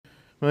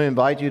I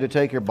invite you to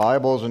take your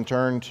Bibles and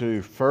turn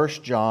to 1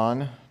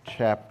 John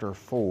chapter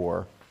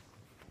 4.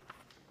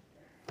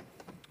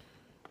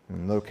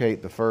 And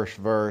locate the first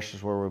verse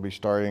is where we'll be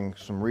starting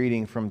some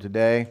reading from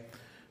today.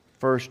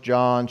 1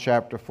 John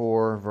chapter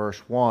 4, verse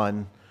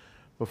 1.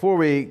 Before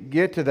we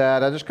get to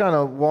that, I just kind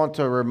of want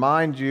to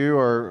remind you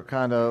or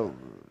kind of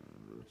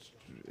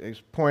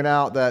point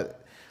out that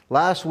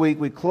last week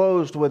we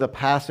closed with a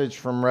passage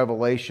from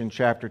Revelation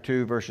chapter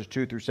 2, verses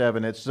 2 through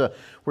 7. It's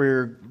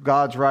where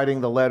God's writing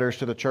the letters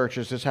to the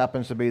churches. This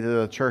happens to be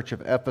the church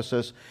of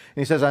Ephesus.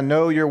 And he says, I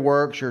know your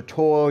works, your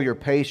toil, your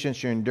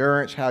patience, your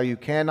endurance, how you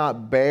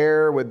cannot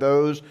bear with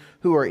those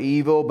who are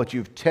evil, but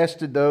you've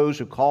tested those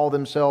who call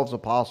themselves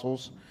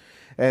apostles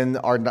and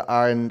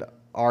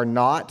are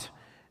not,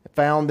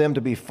 found them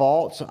to be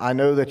false. I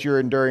know that you're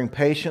enduring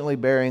patiently,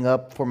 bearing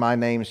up for my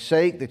name's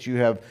sake, that you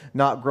have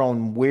not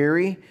grown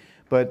weary.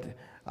 But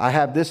I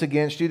have this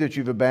against you, that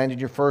you've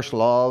abandoned your first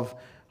love,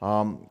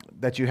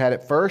 that you had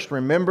at first.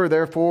 Remember,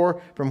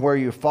 therefore, from where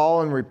you've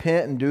fallen,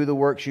 repent and do the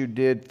works you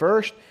did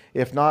first.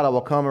 If not, I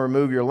will come and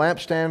remove your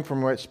lampstand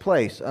from its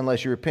place,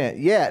 unless you repent.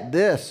 Yet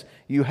this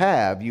you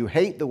have. You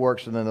hate the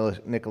works of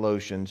the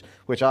Nicolaitans,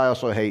 which I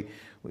also hate.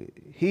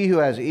 He who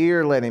has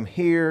ear, let him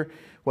hear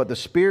what the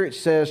Spirit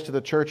says to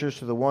the churches.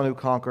 To the one who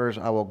conquers,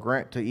 I will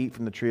grant to eat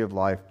from the tree of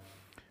life,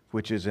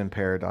 which is in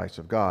paradise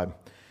of God.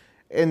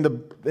 In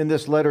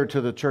this letter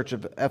to the church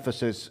of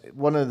Ephesus,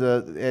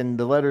 in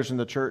the letters in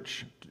the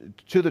church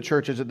to the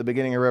churches at the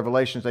beginning of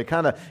Revelations, they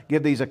kind of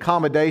give these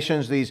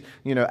accommodations, these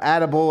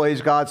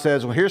attaboys. God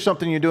says, well, here's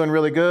something you're doing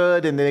really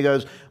good, and then he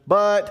goes,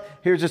 but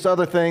here's this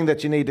other thing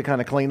that you need to kind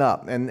of clean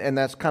up, and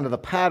that's kind of the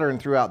pattern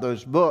throughout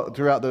those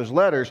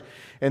letters.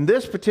 In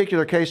this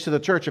particular case to the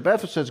church of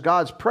Ephesus,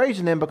 God's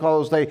praising them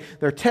because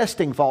they're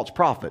testing false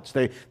prophets.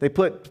 They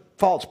put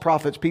false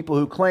prophets, people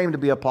who claim to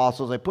be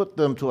apostles, they put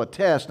them to a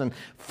test and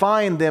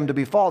find them to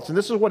be false. And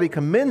this is what he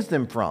commends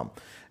them from.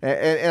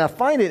 And I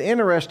find it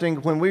interesting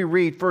when we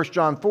read 1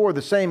 John 4,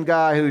 the same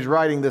guy who's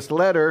writing this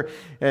letter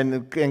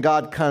and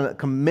God kind of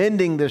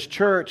commending this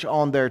church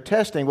on their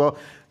testing. Well,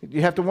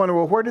 you have to wonder,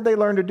 well, where did they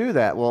learn to do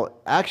that? Well,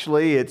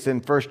 actually, it's in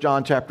 1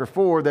 John chapter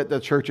 4 that the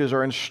churches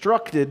are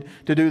instructed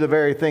to do the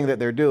very thing that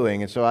they're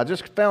doing. And so I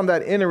just found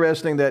that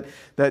interesting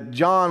that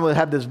John would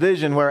have this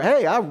vision where,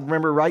 hey, I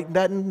remember writing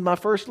that in my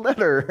first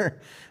letter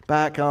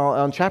back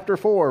on chapter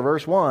 4,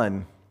 verse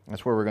 1.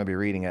 That's where we're going to be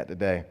reading at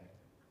today.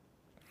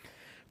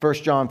 1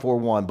 John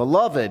 4:1.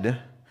 Beloved,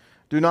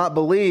 do not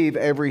believe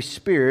every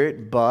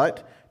spirit,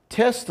 but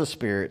test the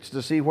spirits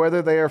to see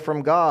whether they are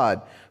from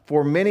God.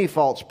 For many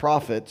false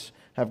prophets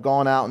have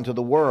gone out into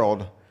the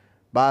world.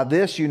 By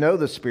this you know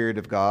the Spirit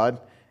of God.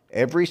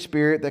 Every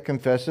spirit that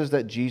confesses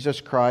that Jesus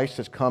Christ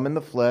has come in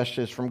the flesh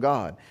is from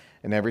God.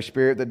 And every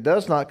spirit that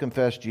does not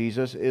confess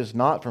Jesus is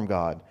not from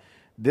God.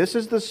 This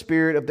is the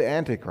spirit of the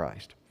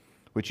Antichrist,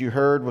 which you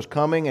heard was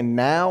coming and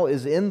now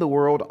is in the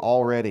world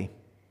already.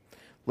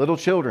 Little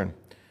children,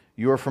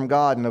 you are from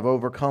God and have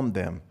overcome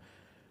them.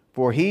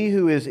 For he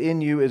who is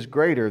in you is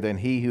greater than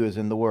he who is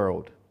in the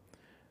world.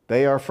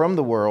 They are from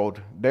the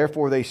world,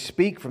 therefore they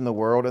speak from the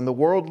world, and the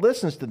world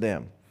listens to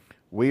them.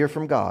 We are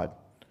from God.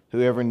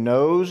 Whoever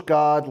knows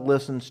God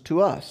listens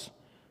to us.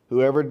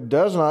 Whoever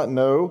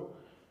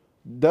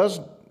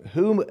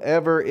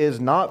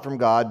is not from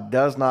God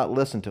does not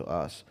listen to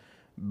us.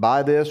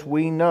 By this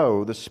we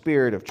know the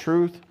spirit of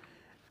truth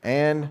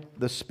and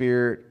the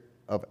spirit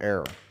of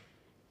error.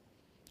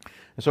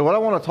 And so what I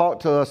want to talk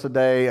to us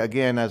today,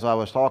 again, as I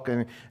was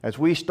talking, as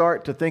we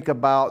start to think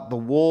about the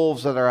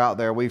wolves that are out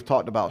there. We've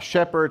talked about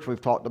shepherds, we've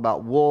talked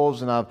about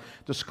wolves, and I've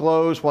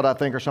disclosed what I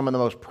think are some of the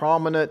most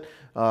prominent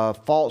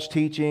false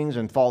teachings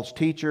and false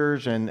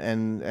teachers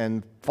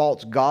and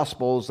false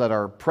gospels that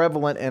are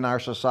prevalent in our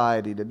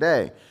society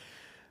today.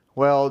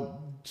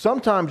 Well,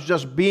 sometimes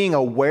just being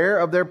aware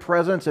of their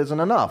presence isn't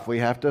enough. We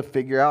have to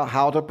figure out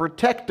how to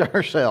protect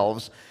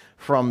ourselves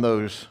from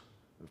those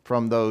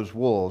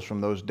wolves,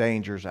 from those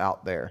dangers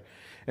out there.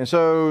 And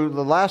so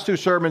the last two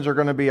sermons are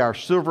going to be our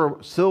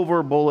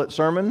silver bullet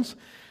sermons,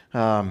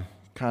 kind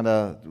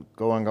of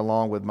going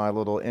along with my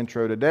little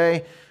intro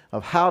today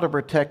of how to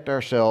protect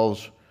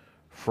ourselves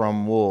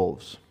from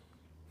wolves.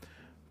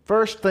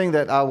 First thing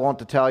that I want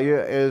to tell you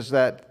is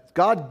that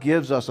God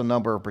gives us a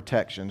number of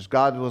protections.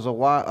 God was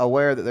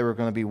aware that there were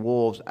going to be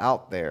wolves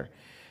out there.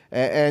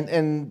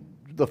 And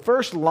the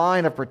first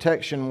line of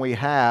protection we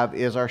have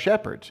is our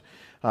shepherds.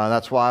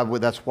 That's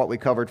what we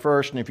covered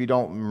first. And if you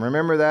don't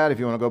remember that, if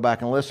you want to go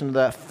back and listen to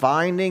that,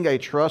 finding a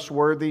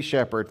trustworthy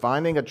shepherd,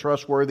 finding a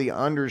trustworthy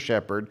under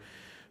shepherd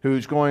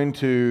who's going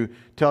to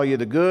tell you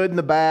the good and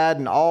the bad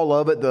and all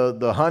of it,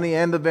 the honey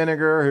and the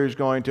vinegar, who's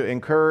going to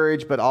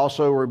encourage but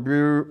also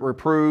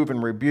reprove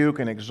and rebuke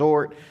and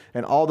exhort,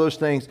 and all those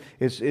things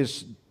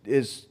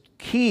is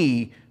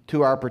key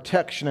to our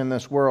protection in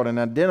this world, and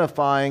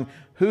identifying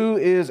who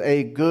is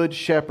a good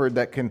shepherd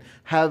that can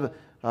have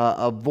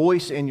a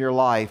voice in your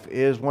life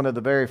is one of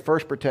the very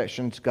first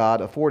protections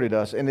God afforded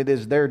us, and it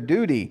is their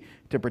duty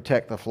to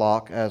protect the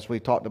flock, as we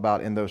talked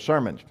about in those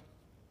sermons.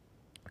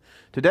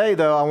 Today,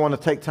 though, I want to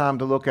take time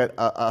to look at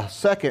a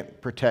second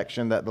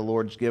protection that the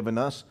Lord's given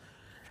us,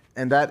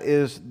 and that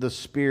is the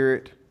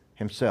Spirit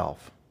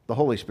Himself. The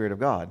Holy Spirit of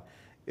God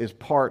is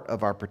part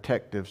of our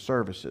protective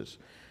services.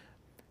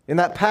 In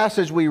that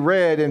passage we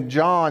read in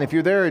John, if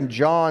you're there in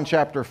John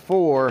chapter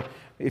 4,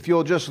 if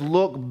you'll just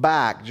look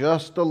back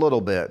just a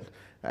little bit,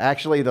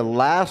 actually the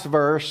last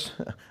verse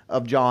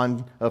of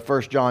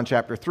 1 John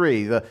chapter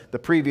 3, the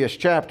previous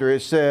chapter,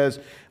 it says,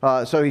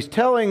 so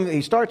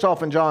he starts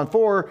off in John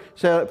 4,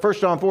 1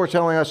 John 4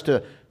 telling us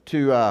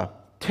to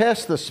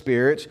test the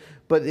spirits,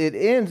 but it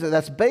ends,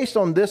 that's based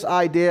on this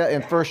idea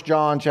in 1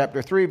 John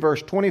chapter 3,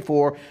 verse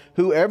 24,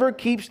 whoever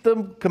keeps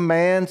the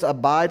commands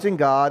abides in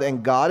God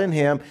and God in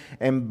him,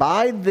 and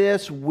by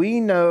this we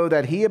know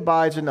that he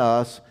abides in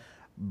us,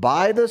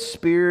 by the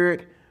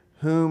Spirit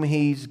whom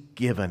He's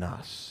given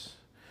us.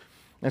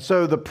 And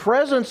so the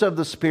presence of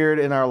the Spirit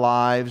in our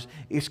lives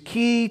is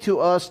key to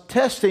us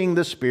testing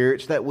the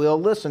spirits that we'll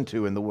listen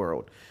to in the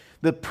world.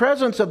 The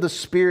presence of the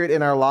Spirit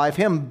in our life,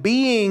 Him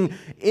being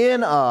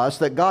in us,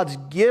 that God's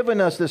given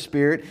us the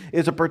Spirit,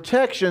 is a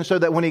protection so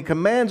that when He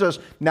commands us,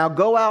 now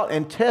go out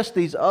and test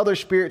these other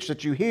spirits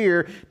that you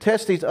hear,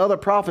 test these other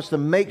prophets to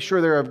make sure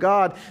they're of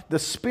God. The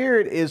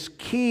Spirit is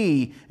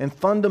key and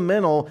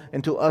fundamental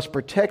into us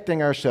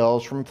protecting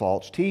ourselves from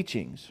false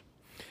teachings.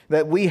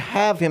 That we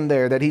have Him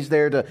there, that He's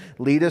there to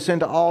lead us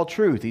into all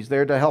truth. He's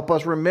there to help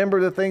us remember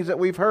the things that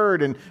we've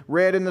heard and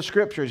read in the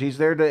Scriptures. He's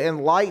there to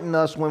enlighten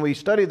us when we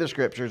study the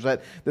Scriptures,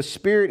 that the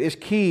Spirit is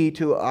key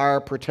to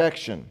our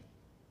protection.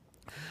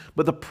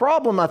 But the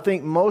problem I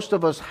think most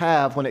of us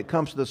have when it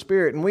comes to the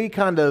Spirit, and we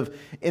kind of,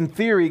 in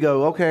theory,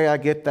 go, okay, I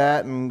get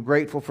that and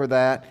grateful for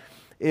that,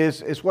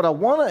 is what I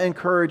want to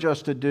encourage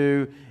us to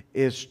do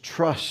is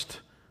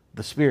trust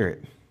the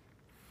Spirit.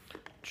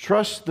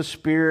 Trust the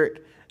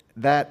Spirit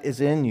that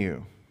is in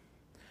you.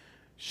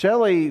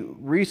 Shelley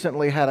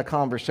recently had a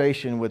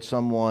conversation with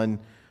someone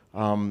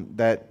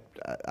that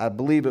I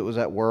believe it was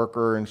at work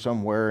or in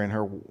somewhere in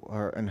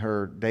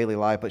her daily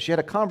life, but she had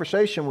a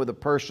conversation with a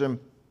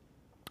person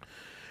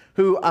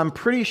who I'm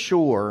pretty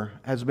sure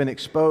has been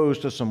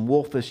exposed to some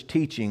wolfish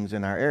teachings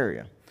in our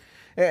area.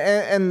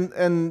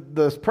 And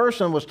this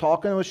person was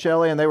talking with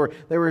Shelley, and they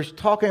were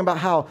talking about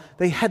how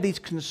they had these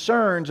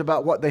concerns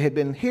about what they had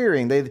been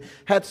hearing. They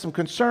had some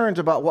concerns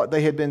about what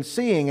they had been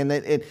seeing, and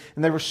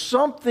there was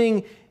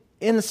something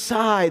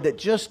inside that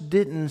just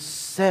didn't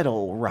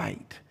settle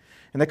right,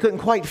 and they couldn't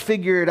quite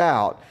figure it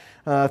out.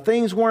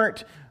 Things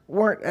weren't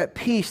at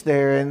peace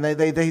there, and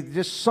they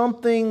just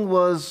something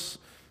was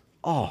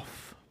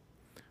off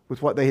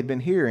with what they had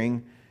been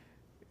hearing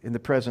in the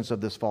presence of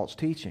this false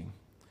teaching.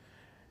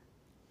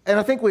 And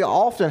I think we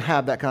often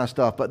have that kind of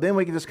stuff, but then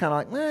we can just kind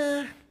of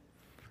like,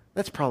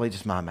 that's probably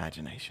just my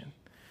imagination.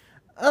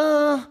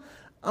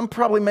 I'm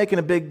probably making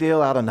a big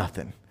deal out of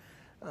nothing.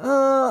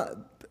 That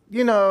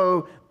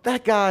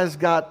guy's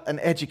got an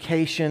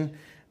education.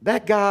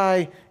 That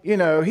guy,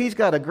 he's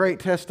got a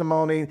great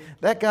testimony.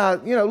 That guy,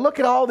 look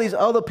at all these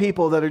other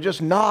people that are just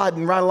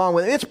nodding right along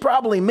with it. It's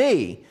probably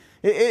me.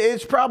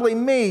 It's probably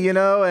me,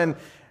 and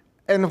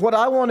what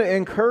I want to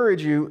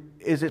encourage you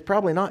is it's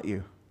probably not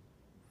you.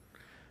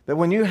 That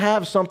when you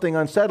have something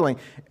unsettling,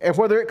 and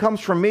whether it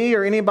comes from me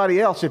or anybody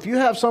else, if you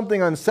have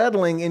something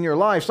unsettling in your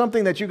life,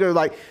 something that you go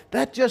like,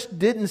 that just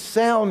didn't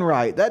sound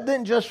right, that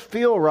didn't just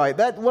feel right,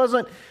 that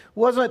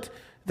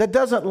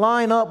doesn't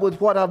line up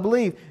with what I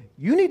believe,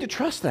 you need to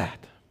trust that.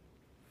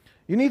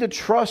 You need to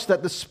trust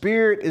that the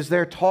Spirit is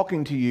there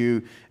talking to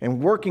you and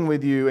working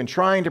with you and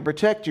trying to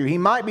protect you. He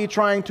might be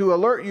trying to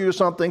alert you to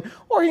something,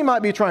 or He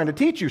might be trying to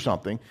teach you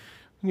something.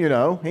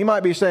 He might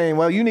be saying,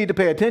 well, you need to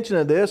pay attention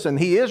to this, and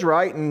He is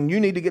right, and you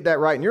need to get that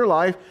right in your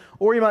life.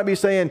 Or He might be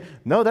saying,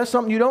 no, that's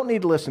something you don't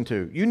need to listen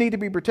to. You need to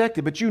be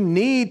protected, but you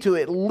need to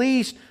at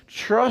least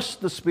trust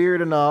the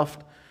Spirit enough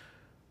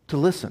to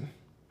listen,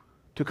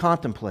 to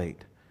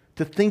contemplate,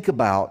 to think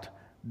about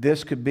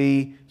this could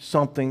be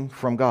something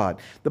from God.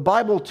 The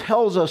Bible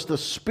tells us the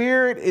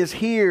Spirit is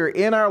here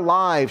in our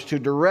lives to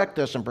direct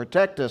us and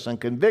protect us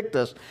and convict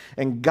us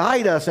and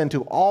guide us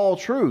into all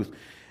truth.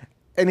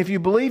 And if you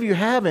believe you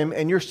have Him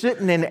and you're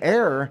sitting in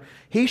error,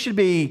 He should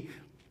be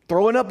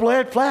throwing up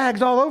red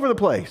flags all over the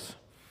place.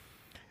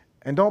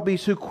 And don't be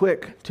too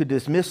quick to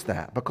dismiss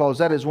that, because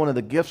that is one of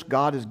the gifts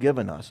God has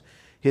given us,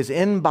 His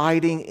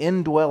inviting,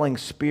 indwelling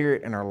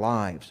Spirit in our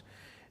lives.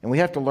 And we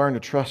have to learn to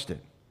trust it.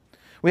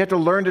 We have to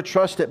learn to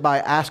trust it by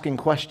asking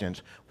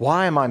questions.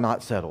 Why am I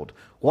not settled?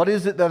 What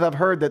is it that I've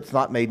heard that's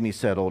not made me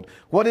settled?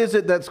 What is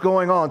it that's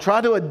going on?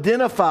 Try to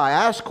identify,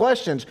 ask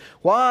questions.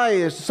 Why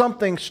is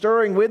something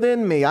stirring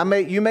within me?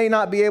 You may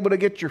not be able to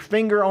get your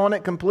finger on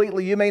it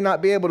completely. You may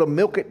not be able to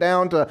milk it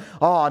down to,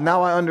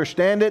 now I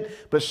understand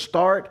it. But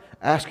start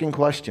asking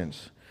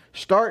questions.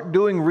 Start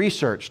doing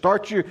research.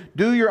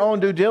 Do your own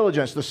due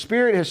diligence. The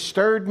Spirit has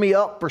stirred me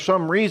up for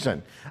some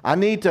reason. I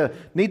need to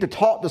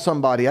talk to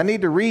somebody. I need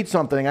to read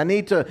something. I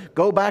need to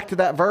go back to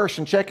that verse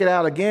and check it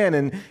out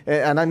again.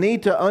 And I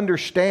need to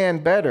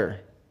understand better.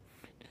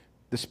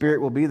 The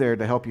Spirit will be there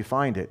to help you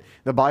find it.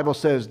 The Bible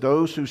says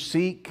those who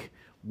seek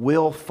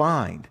will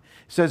find.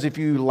 says if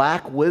you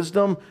lack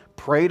wisdom,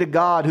 pray to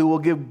God who will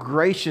give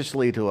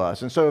graciously to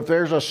us. And so if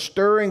there's a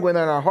stirring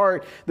within our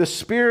heart, the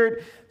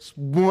Spirit's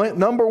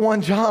number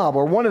one job,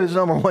 or one of his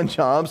number one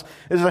jobs,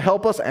 is to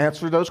help us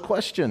answer those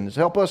questions,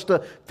 help us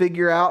to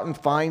figure out and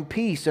find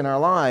peace in our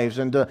lives,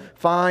 and to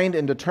find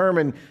and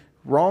determine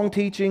wrong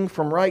teaching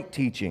from right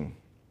teaching.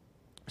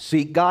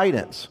 Seek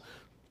guidance.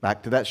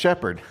 Back to that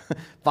shepherd.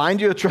 Find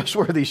you a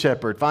trustworthy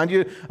shepherd. Find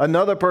you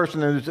another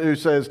person who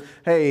says,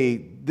 hey,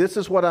 this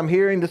is what I'm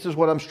hearing, this is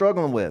what I'm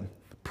struggling with.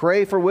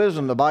 Pray for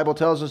wisdom. The Bible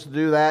tells us to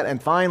do that.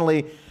 And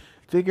finally,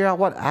 figure out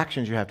what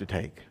actions you have to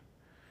take.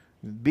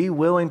 Be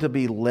willing to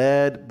be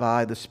led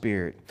by the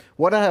Spirit.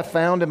 What I have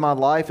found in my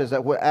life is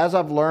that as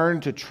I've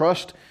learned to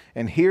trust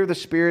and hear the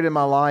Spirit in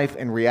my life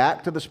and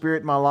react to the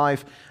Spirit in my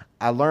life,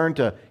 I learned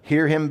to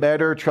hear Him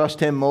better, trust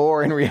Him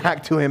more, and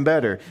react to Him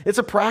better. It's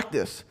a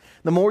practice.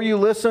 The more you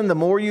listen, the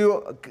more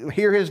you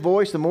hear His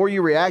voice, the more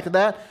you react to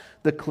that,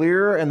 the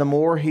clearer and the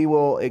more He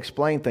will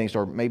explain things,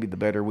 or maybe the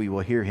better we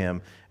will hear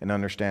Him and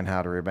understand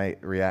how to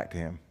react to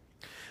Him.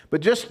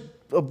 But just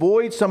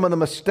avoid some of the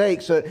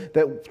mistakes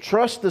that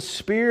trust the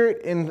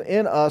Spirit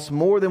in us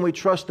more than we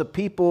trust the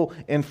people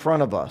in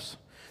front of us.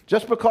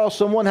 Just because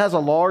someone has a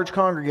large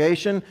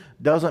congregation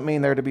doesn't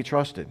mean they're to be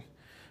trusted.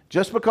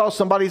 Just because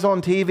somebody's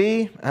on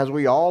TV, as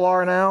we all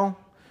are now,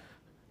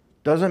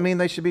 doesn't mean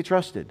they should be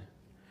trusted.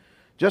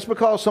 Just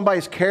because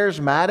somebody's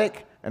charismatic,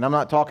 and I'm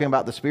not talking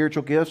about the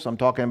spiritual gifts, I'm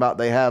talking about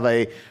they have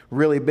a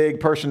really big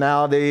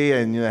personality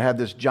and have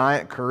this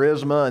giant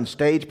charisma and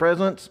stage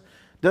presence,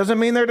 doesn't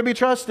mean they're to be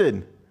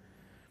trusted.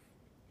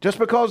 Just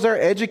because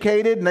they're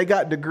educated and they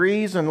got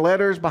degrees and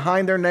letters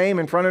behind their name,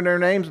 in front of their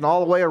names, and all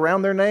the way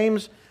around their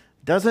names,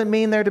 doesn't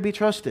mean they're to be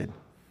trusted.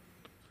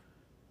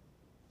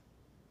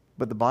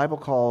 But the Bible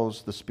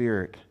calls the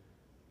Spirit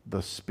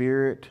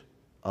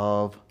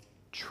of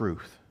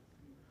truth.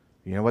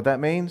 You know what that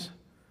means?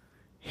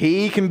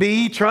 He can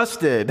be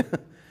trusted.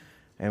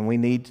 And we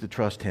need to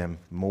trust Him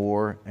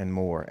more and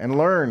more and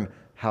learn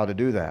how to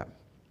do that.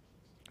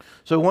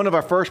 So one of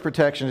our first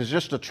protections is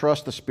just to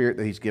trust the Spirit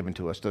that He's given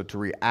to us, to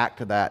react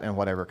to that in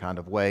whatever kind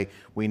of way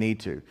we need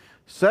to.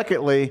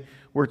 Secondly,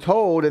 we're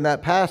told in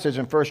that passage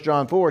in 1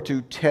 John 4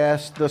 to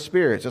test the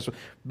spirits.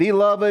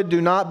 Beloved,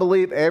 do not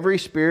believe every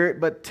spirit,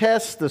 but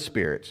test the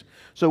spirits.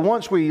 So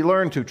once we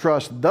learn to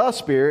trust the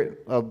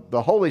Spirit, of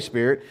the Holy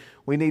Spirit,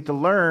 we need to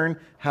learn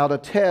how to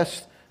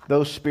test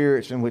those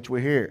spirits in which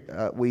we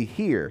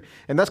hear.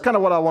 And that's kind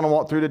of what I want to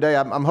walk through today.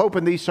 I'm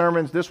hoping these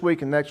sermons this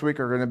week and next week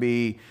are going to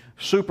be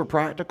super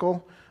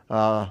practical,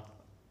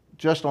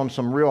 just on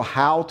some real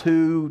how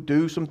to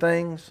do some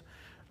things.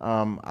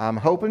 I'm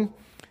hoping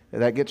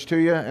that gets to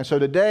you. And so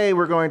today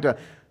we're going to,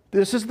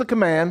 this is the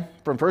command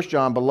from 1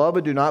 John,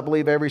 beloved, do not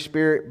believe every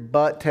spirit,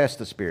 but test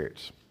the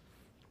spirits.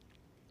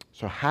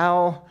 So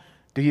how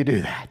do you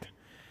do that?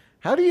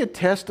 How do you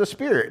test a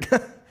spirit?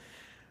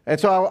 And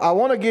so I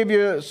want to give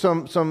you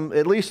some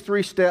at least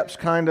 3 steps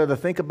kind of to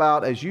think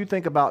about as you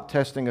think about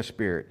testing a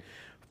spirit.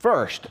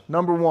 First,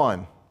 number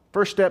 1,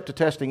 first step to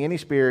testing any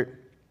spirit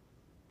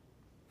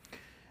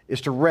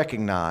is to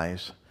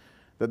recognize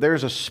that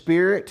there's a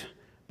spirit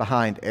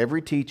behind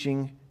every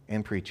teaching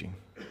and preaching.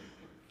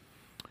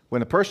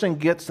 When a person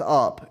gets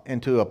up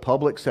into a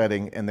public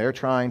setting and they're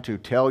trying to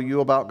tell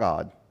you about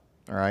God,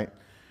 all right,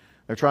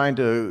 they're trying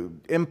to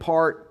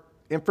impart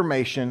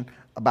information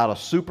about a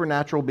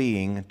supernatural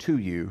being to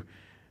you,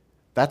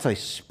 that's a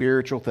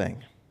spiritual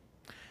thing.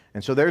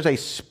 And so there's a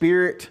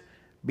spirit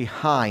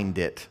behind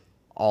it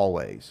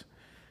always.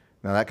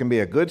 Now that can be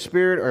a good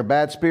spirit or a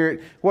bad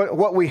spirit.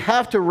 What we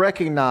have to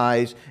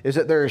recognize is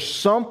that there is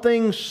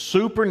something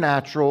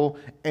supernatural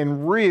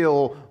and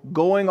real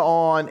going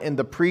on in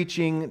the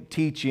preaching,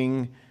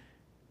 teaching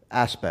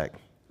aspect.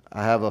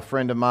 I have a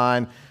friend of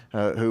mine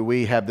who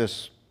we have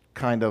this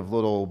kind of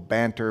little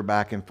banter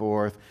back and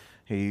forth.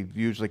 He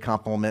usually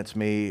compliments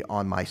me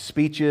on my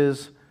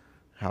speeches,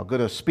 how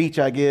good a speech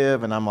I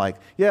give, and I'm like,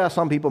 yeah,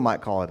 some people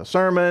might call it a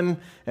sermon,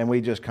 and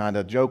we just kind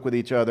of joke with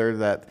each other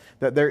that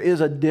there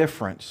is a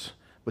difference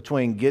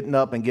between getting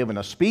up and giving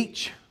a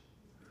speech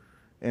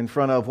in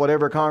front of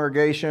whatever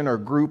congregation or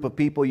group of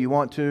people you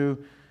want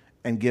to,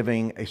 and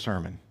giving a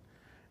sermon.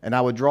 And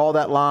I would draw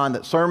that line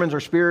that sermons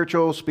are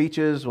spiritual,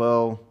 speeches,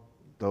 well,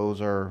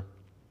 those are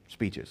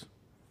speeches,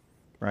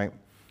 right?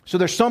 So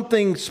there's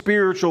something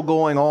spiritual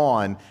going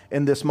on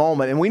in this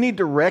moment, and we need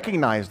to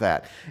recognize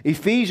that.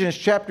 Ephesians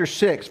chapter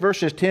 6,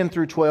 verses 10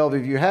 through 12.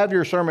 If you have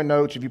your sermon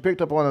notes, if you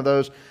picked up one of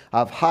those,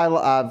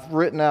 I've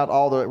written out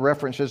all the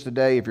references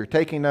today. If you're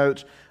taking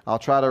notes, I'll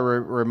try to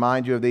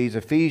remind you of these.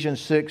 Ephesians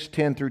 6,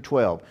 10 through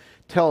 12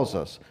 tells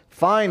us,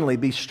 finally,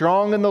 be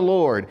strong in the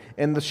Lord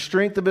and the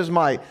strength of His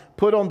might.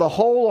 Put on the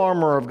whole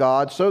armor of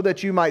God so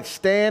that you might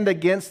stand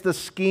against the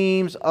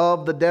schemes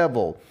of the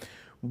devil.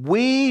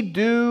 We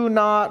do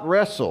not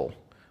wrestle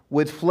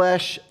with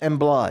flesh and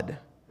blood,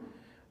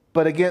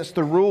 but against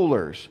the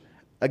rulers,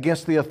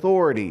 against the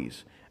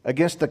authorities,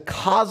 against the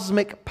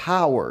cosmic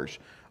powers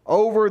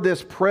over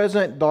this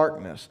present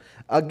darkness,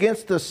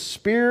 against the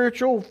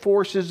spiritual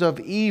forces of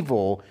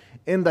evil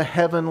in the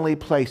heavenly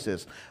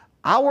places.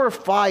 Our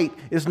fight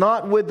is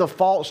not with the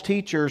false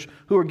teachers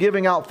who are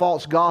giving out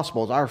false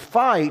gospels. Our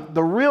fight,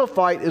 the real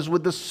fight, is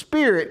with the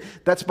spirit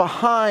that's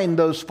behind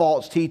those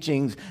false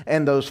teachings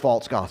and those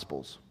false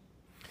gospels.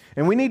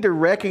 And we need to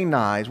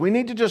recognize, we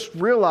need to just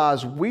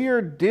realize we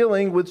are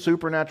dealing with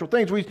supernatural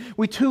things.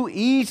 We too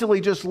easily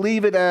just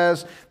leave it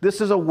as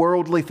this is a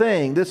worldly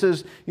thing. This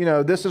is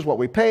what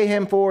we pay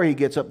him for. He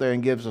gets up there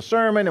and gives a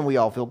sermon and we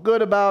all feel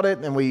good about it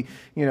and we,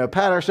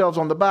 pat ourselves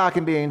on the back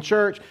and be in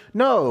church.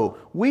 No,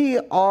 we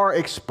are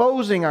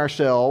exposing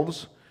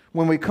ourselves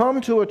when we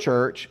come to a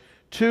church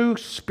to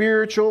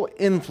spiritual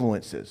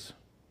influences.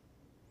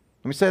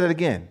 Let me say that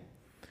again.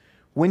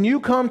 When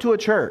you come to a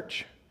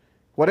church,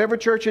 whatever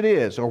church it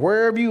is, or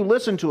wherever you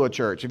listen to a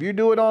church, if you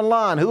do it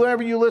online,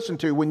 whoever you listen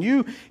to, when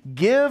you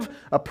give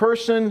a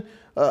person,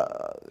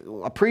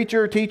 a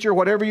preacher, teacher,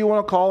 whatever you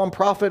want to call them,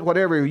 prophet,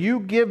 whatever, you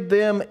give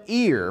them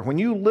ear. When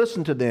you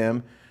listen to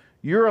them,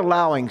 you're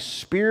allowing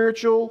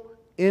spiritual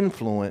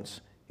influence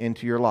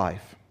into your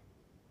life.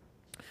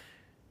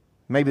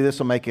 Maybe this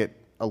will make it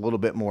a little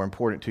bit more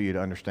important to you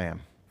to understand.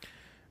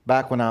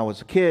 Back when I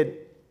was a kid,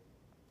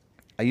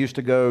 I used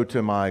to go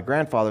to my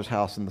grandfather's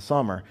house in the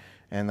summer,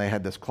 and they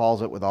had this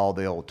closet with all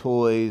the old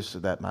toys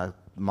that my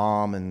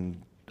mom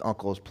and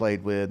uncles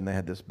played with, and they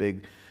had this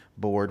big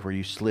board where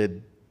you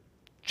slid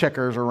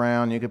checkers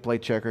around. You could play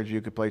checkers,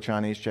 you could play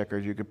Chinese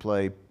checkers, you could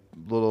play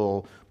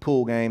little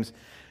pool games.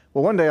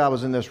 Well, one day I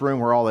was in this room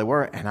where all they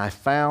were, and I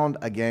found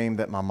a game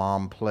that my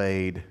mom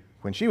played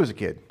when she was a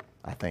kid.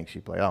 I think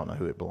she played. I don't know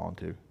who it belonged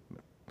to.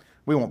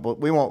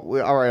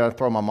 All right, I'll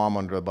throw my mom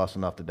under the bus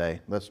enough today.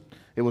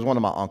 It was one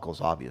of my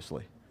uncles,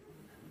 obviously.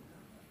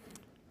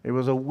 It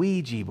was a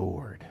Ouija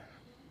board.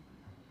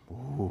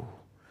 Ooh.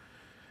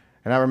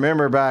 And I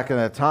remember back in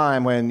that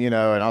time when, and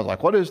I was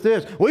like, what is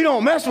this? We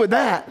don't mess with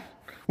that.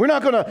 We're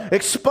not going to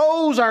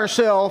expose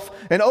ourselves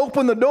and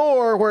open the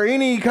door where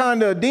any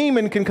kind of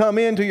demon can come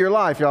into your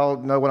life. Y'all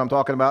know what I'm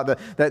talking about.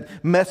 That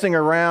messing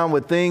around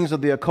with things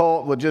of the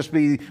occult would just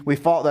be, we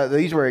thought that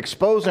these were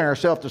exposing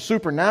ourselves to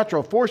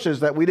supernatural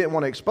forces that we didn't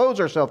want to expose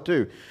ourselves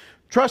to.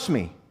 Trust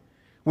me,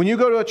 when you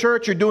go to a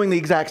church, you're doing the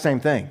exact same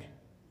thing.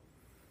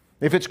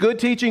 If it's good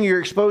teaching, you're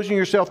exposing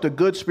yourself to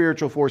good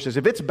spiritual forces.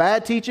 If it's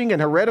bad teaching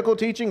and heretical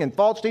teaching and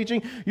false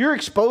teaching, you're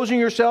exposing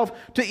yourself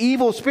to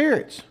evil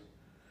spirits.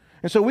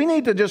 And so we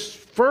need to just,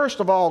 first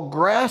of all,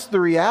 grasp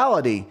the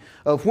reality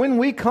of when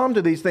we come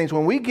to these things,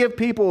 when we give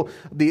people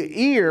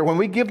the ear, when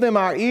we give them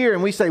our ear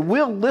and we say,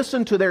 we'll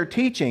listen to their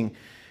teaching,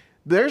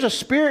 there's a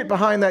spirit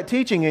behind that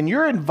teaching, and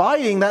you're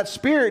inviting that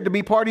spirit to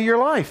be part of your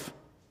life,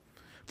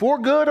 for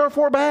good or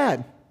for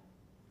bad.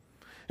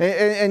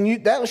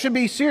 And that should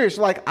be serious.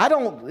 Like, I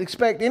don't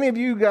expect any of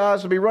you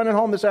guys to be running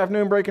home this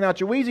afternoon, breaking out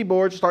your Ouija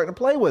boards, starting to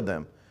play with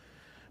them.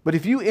 But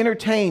if you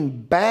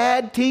entertain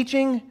bad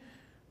teaching,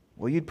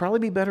 well, you'd probably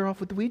be better off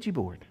with the Ouija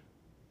board.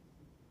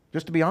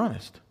 Just to be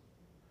honest.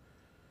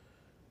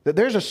 That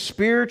there's a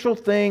spiritual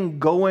thing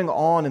going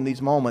on in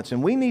these moments,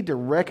 and we need to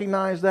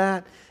recognize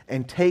that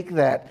and take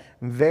that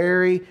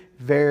very,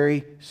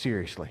 very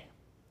seriously.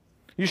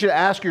 You should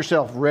ask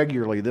yourself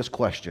regularly this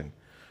question: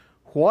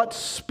 what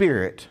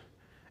spirit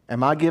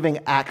am I giving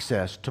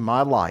access to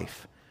my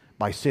life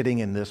by sitting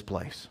in this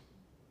place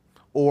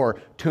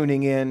or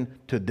tuning in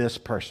to this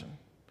person?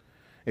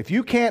 If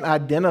you can't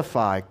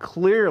identify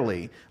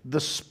clearly the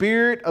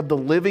Spirit of the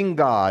living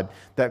God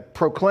that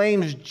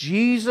proclaims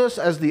Jesus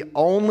as the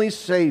only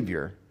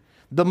Savior,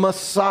 the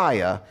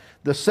Messiah,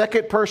 the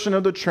second person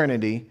of the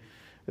Trinity,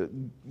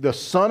 the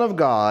Son of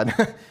God,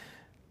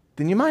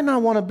 then you might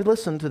not want to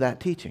listen to that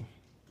teaching.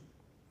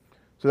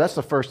 So that's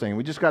the first thing.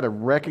 We just got to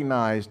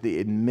recognize the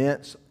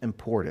immense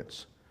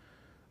importance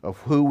of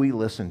who we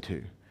listen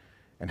to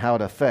and how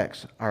it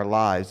affects our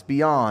lives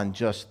beyond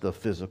just the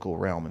physical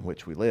realm in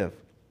which we live.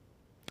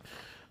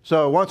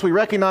 So once we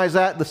recognize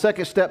that, the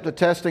second step to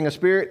testing a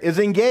spirit is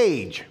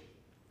engage.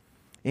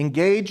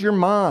 Engage your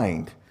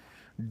mind.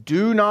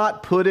 Do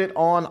not put it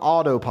on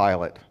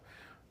autopilot.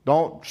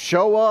 Don't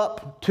show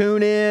up,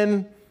 tune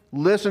in,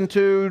 listen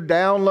to,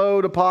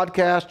 download a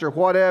podcast or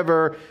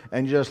whatever,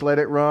 and just let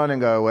it run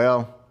and go,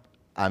 well,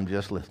 I'm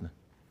just listening.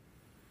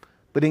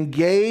 But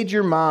engage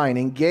your mind,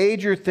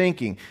 engage your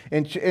thinking.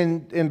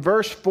 In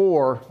verse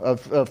 4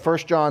 of 1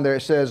 John there,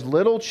 it says,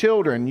 little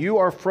children, you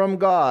are from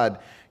God.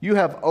 You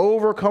have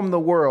overcome the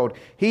world.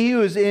 He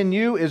who is in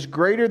you is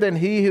greater than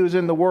he who is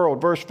in the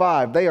world. Verse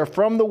 5, they are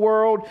from the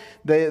world,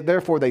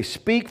 therefore they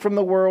speak from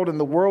the world, and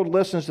the world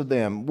listens to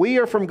them. We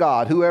are from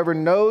God. Whoever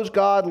knows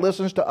God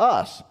listens to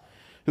us.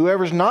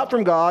 Whoever is not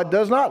from God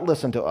does not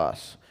listen to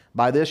us.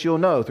 By this you'll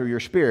know through your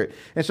spirit.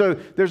 And so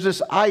there's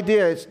this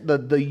idea, it's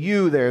the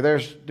you there.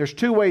 There's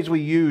two ways we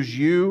use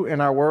you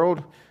in our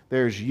world.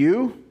 There's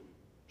you,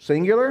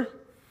 singular,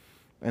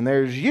 and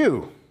there's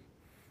you,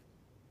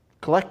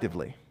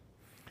 collectively.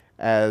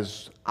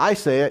 As I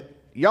say it,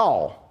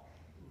 y'all.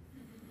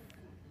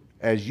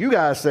 As you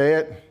guys say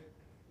it,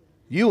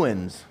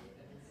 you'ins.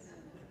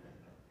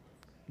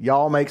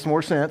 Y'all makes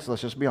more sense,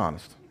 let's just be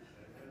honest.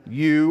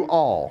 You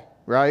all,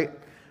 right?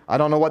 I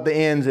don't know what the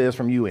ends is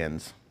from you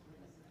ends.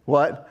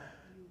 What?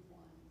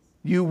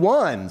 You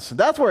ones.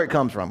 That's where it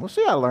comes from. We'll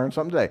see, I learned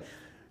something today.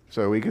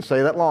 So we can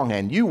say that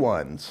longhand, you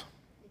ones.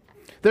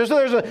 There's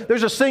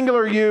a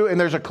singular you and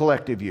there's a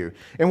collective you.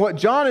 And what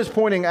John is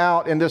pointing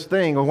out in this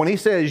thing, when he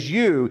says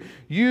you,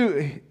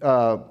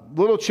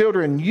 little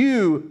children,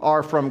 you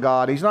are from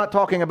God, he's not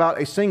talking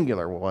about a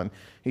singular one.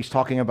 He's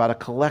talking about a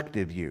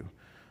collective you,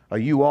 a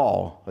you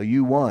all, a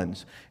you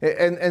ones.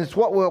 And it's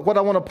what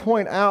I want to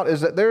point out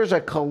is that there's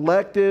a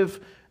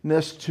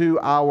collectiveness to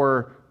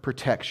our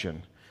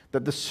protection.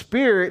 That the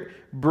Spirit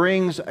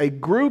brings a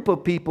group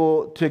of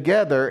people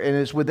together, and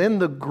it's within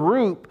the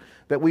group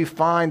that we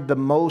find the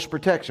most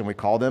protection. We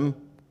call them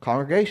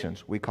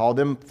congregations. We call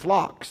them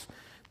flocks,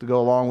 to go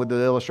along with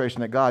the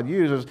illustration that God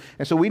uses.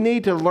 And so we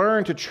need to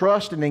learn to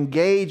trust and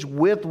engage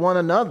with one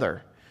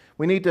another.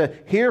 We need to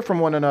hear from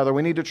one another.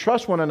 We need to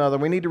trust one another.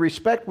 We need to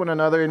respect one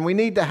another. And we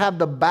need to have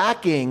the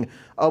backing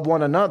of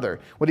one another.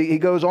 What he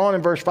goes on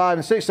in verse 5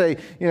 and 6,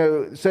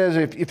 says,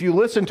 if you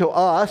listen to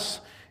us,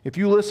 if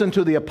you listen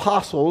to the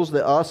apostles,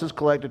 the us is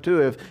collected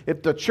too.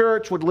 If the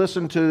church would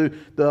listen to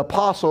the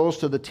apostles,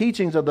 to the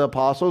teachings of the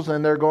apostles,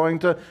 then they're going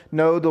to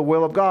know the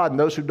will of God. And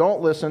those who don't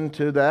listen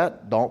to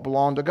that don't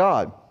belong to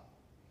God.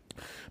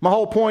 My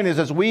whole point is,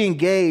 as we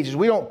engage, as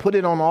we don't put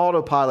it on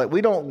autopilot,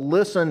 we don't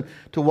listen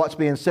to what's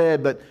being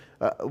said, but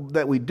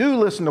that we do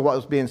listen to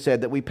what's being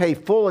said, that we pay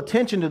full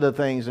attention to the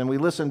things and we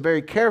listen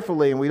very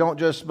carefully, and we don't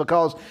just,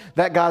 because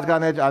that guy's got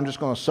an edge, I'm just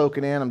going to soak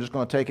it in, I'm just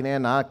going to take it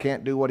in, I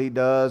can't do what he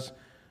does.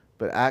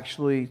 But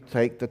actually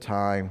take the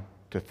time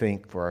to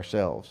think for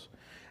ourselves.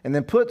 And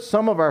then put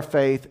some of our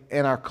faith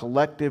in our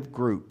collective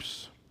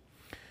groups.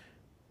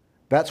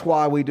 That's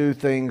why we do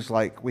things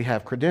like we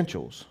have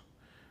credentials.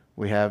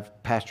 We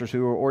have pastors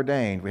who are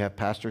ordained. We have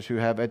pastors who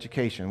have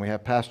education. We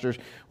have pastors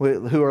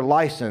who are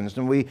licensed.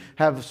 And we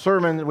have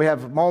sermons, we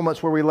have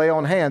moments where we lay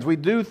on hands. We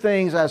do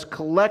things as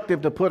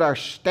collective to put our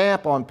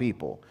stamp on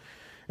people.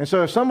 And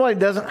so if somebody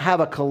doesn't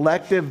have a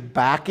collective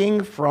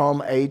backing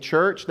from a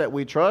church that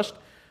we trust,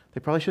 they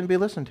probably shouldn't be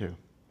listened to.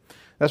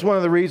 That's one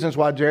of the reasons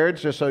why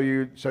Jared's, just so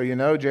you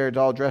know, Jared's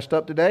all dressed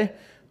up today,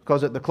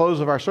 because at the close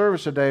of our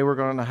service today, we're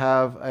going to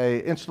have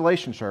an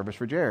installation service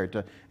for Jared,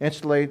 to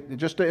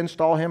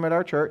install him at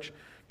our church,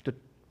 to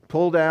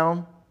pull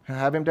down,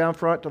 have him down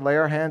front, to lay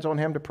our hands on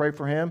him, to pray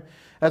for him,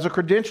 as a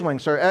credentialing,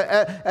 sir,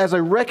 as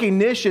a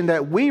recognition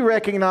that we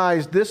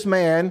recognize this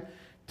man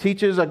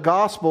teaches a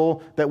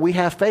gospel that we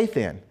have faith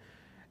in,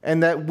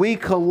 and that we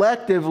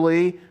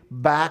collectively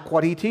back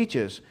what he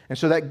teaches. And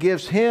so that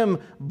gives him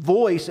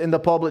voice in the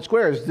public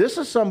squares. This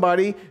is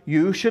somebody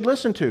you should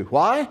listen to.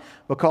 Why?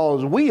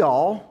 Because we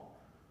all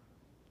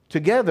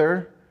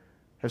together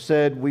have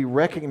said we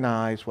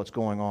recognize what's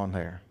going on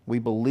there. We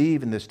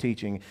believe in this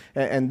teaching,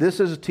 and this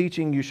is a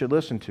teaching you should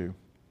listen to.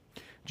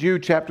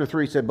 Jude chapter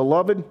 3 said,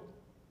 Beloved,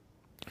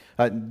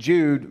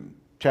 Jude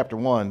chapter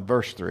 1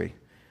 verse 3,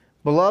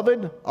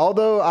 Beloved,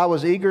 although I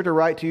was eager to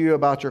write to you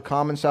about your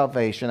common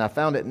salvation, I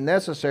found it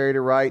necessary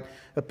to write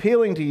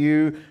appealing to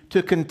you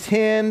to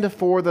contend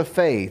for the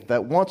faith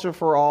that once and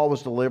for all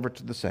was delivered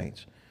to the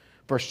saints.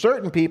 For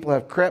certain people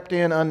have crept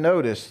in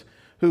unnoticed,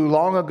 who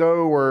long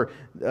ago were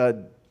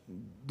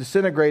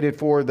disintegrated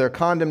for their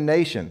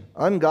condemnation,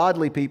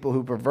 ungodly people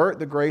who pervert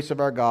the grace of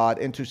our God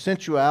into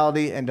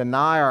sensuality and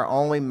deny our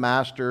only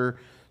Master,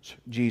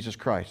 Jesus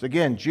Christ.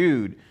 Again,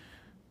 Jude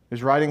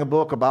is writing a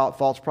book about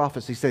false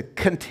prophets. He said,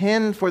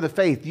 contend for the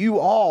faith, you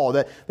all,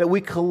 that we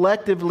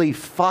collectively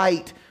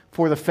fight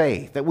for the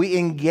faith, that we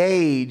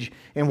engage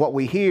in what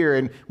we hear,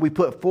 and we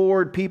put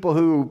forward people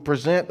who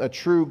present a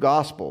true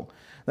gospel,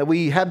 that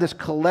we have this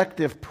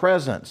collective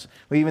presence.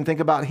 We even think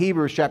about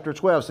Hebrews chapter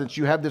 12, since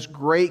you have this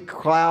great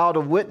cloud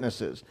of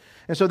witnesses.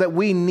 And so that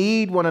we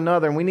need one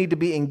another, and we need to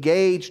be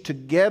engaged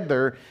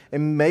together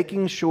in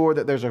making sure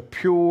that there's a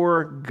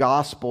pure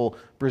gospel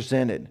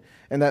presented.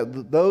 And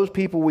that those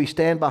people we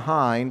stand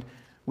behind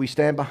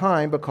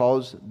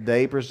because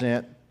they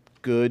present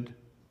good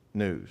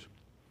news.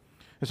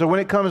 And so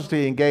when it comes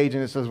to engaging,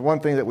 this is one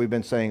thing that we've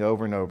been saying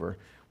over and over.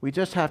 We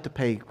just have to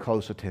pay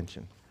close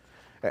attention.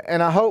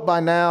 And I hope by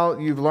now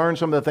you've learned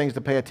some of the things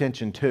to pay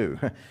attention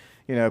to.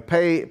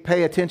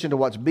 Pay attention to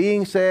what's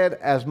being said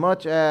as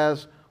much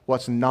as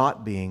what's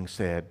not being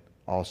said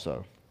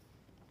also.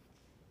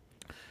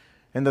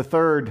 And the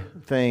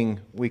third thing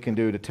we can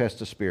do to test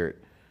the Spirit.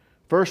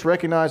 First,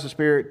 recognize the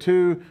Spirit.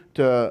 Two,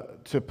 to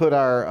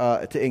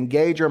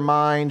engage our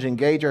minds,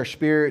 engage our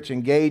spirits,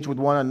 engage with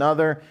one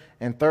another.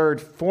 And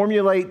third,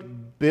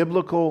 formulate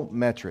biblical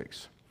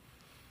metrics.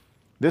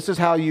 This is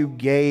how you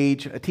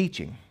gauge a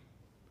teaching.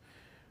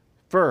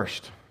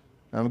 First,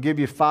 I'm going to give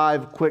you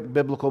 5 quick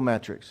biblical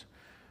metrics.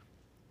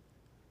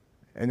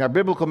 And our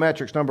biblical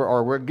metrics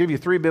we'll give you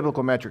 3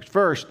 biblical metrics.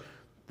 First,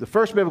 the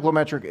first biblical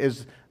metric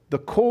is the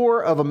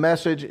core of a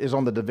message is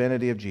on the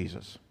divinity of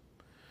Jesus.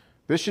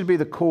 This should be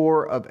the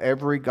core of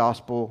every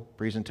gospel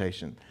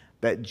presentation,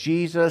 that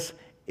Jesus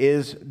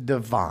is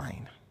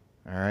divine.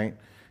 All right?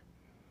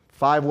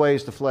 5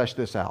 ways to flesh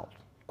this out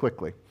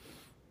quickly.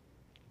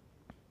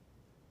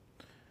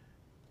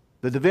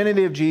 The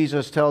divinity of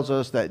Jesus tells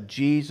us that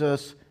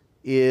Jesus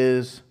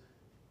is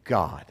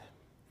God.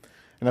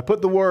 And I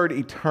put the word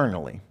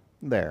eternally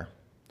there,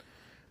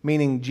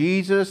 meaning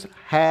Jesus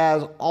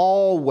has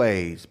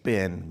always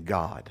been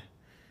God.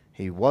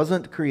 He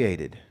wasn't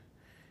created.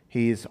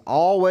 He's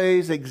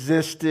always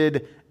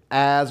existed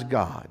as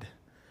God.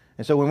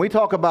 And so when we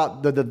talk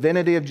about the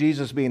divinity of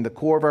Jesus being the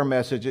core of our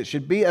message, it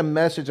should be a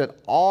message that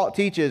all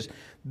teaches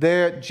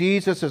that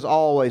Jesus has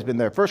always been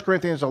there. 1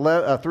 Corinthians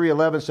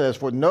 3:11 says,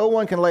 "For no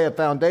one can lay a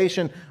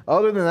foundation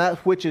other than that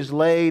which is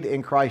laid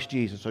in Christ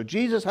Jesus." So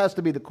Jesus has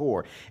to be the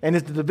core. And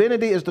his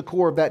divinity is the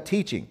core of that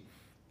teaching.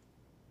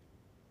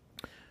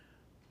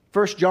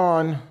 1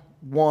 John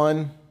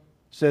 1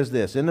 says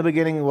this, "In the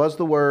beginning was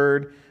the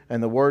Word,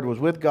 and the Word was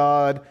with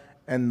God,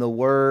 and the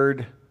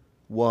Word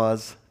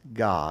was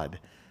God."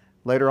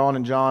 Later on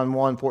in John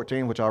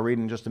 1:14, which I'll read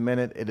in just a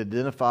minute, it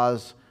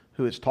identifies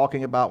who it's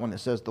talking about when it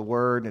says the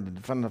Word, and it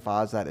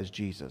identifies that as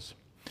Jesus.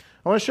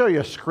 I want to show you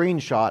a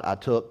screenshot I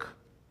took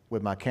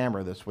with my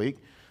camera this week.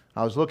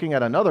 I was looking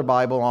at another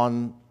Bible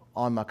on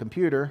my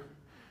computer,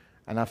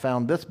 and I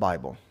found this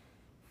Bible.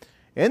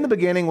 "In the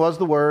beginning was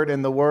the Word,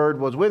 and the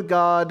Word was with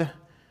God,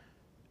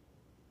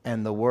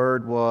 and the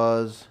Word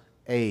was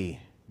a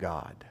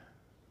God."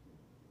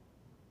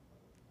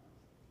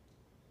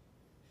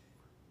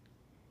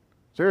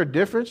 Is there a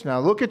difference? Now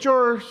look at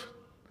yours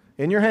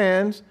in your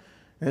hands.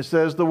 And it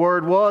says the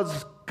Word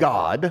was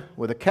God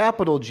with a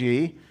capital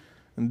G.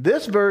 And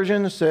this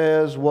version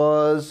says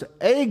was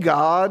a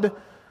God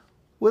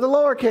with a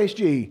lowercase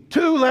g.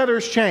 2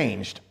 letters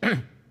changed.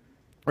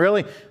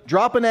 Really?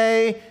 Drop an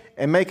A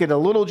and make it a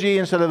little g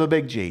instead of a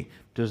big G.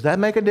 Does that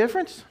make a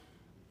difference?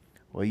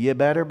 Well, you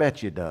better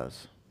bet it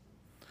does.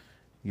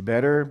 You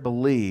better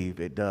believe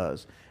it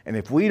does. And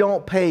if we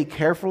don't pay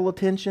careful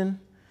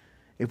attention,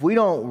 if we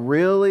don't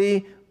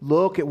really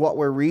look at what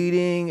we're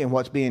reading and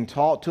what's being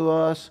taught to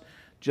us,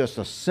 just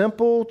a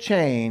simple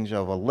change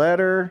of a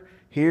letter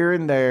here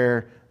and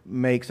there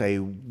makes a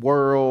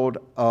world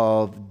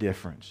of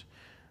difference.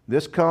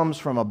 This comes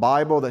from a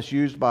Bible that's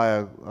used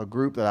by a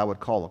group that I would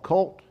call a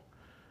cult,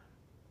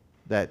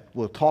 that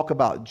will talk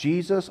about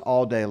Jesus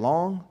all day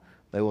long.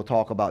 They will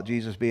talk about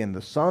Jesus being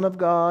the Son of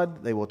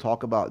God. They will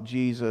talk about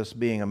Jesus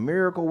being a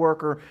miracle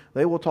worker.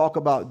 They will talk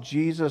about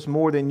Jesus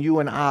more than you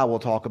and I will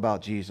talk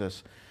about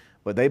Jesus.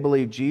 But they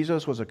believe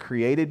Jesus was a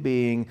created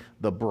being,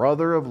 the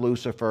brother of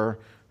Lucifer,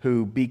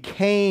 who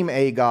became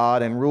a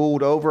god and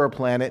ruled over a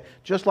planet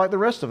just like the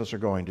rest of us are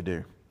going to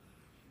do.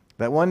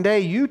 That one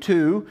day you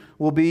too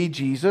will be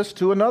Jesus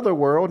to another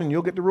world and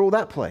you'll get to rule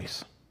that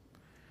place.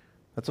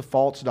 That's a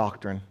false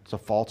doctrine. It's a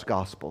false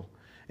gospel.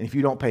 And if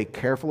you don't pay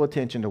careful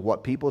attention to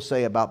what people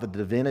say about the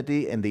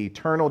divinity and the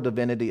eternal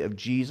divinity of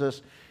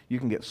Jesus, you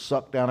can get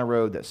sucked down a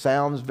road that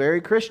sounds very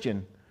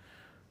Christian.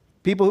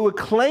 People who would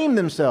claim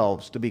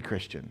themselves to be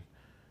Christian.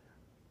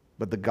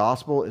 But the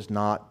gospel is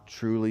not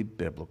truly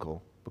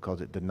biblical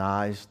because it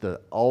denies the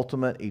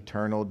ultimate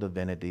eternal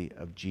divinity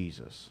of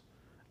Jesus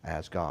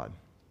as God.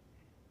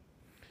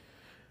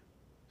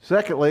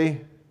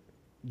 Secondly,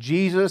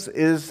 Jesus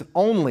is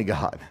only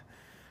God.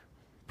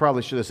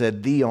 Probably should have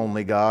said the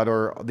only God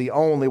or the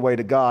only way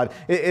to God.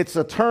 It's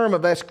a term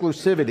of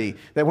exclusivity,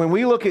 that when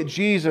we look at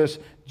Jesus,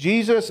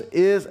 Jesus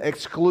is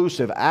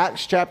exclusive.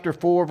 Acts chapter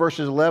 4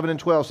 verses 11 and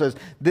 12 says,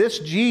 "This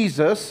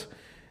Jesus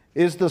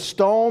is the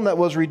stone that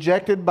was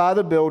rejected by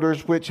the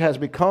builders, which has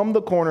become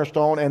the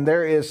cornerstone, and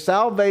there is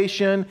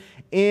salvation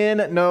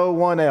in no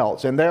one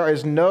else. And there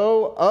is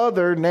no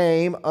other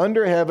name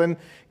under heaven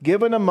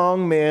given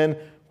among men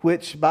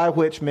by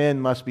which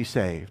men must be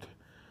saved."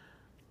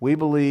 We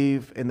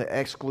believe in the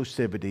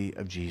exclusivity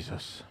of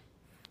Jesus.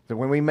 That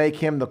when we make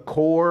him the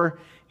core,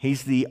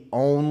 he's the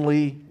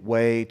only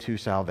way to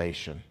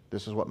salvation.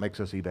 This is what makes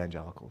us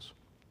evangelicals.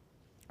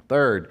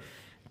 Third,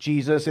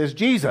 Jesus is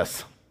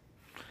Jesus.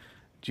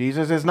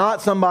 Jesus is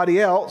not somebody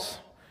else.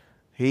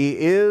 He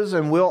is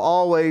and will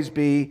always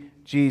be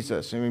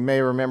Jesus. And you may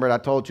remember I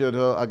told you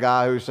a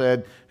guy who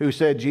said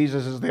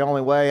Jesus is the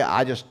only way.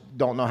 I just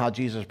don't know how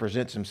Jesus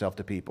presents himself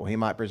to people. He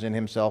might present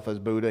himself as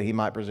Buddha. He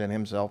might present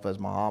himself as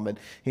Muhammad.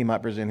 He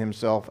might present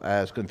himself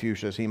as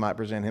Confucius. He might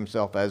present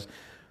himself as...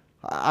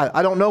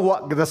 I don't know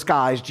what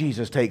disguise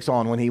Jesus takes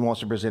on when he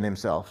wants to present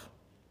himself.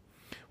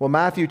 Well,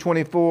 Matthew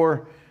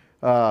 24,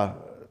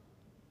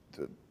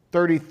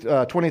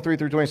 23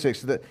 through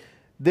 26...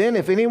 "Then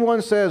if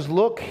anyone says,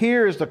 'Look,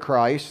 here is the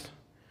Christ,'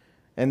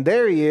 and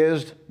there he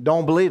is,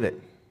 don't believe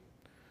it.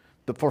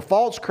 For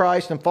false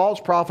Christ and false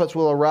prophets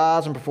will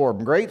arise and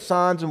perform great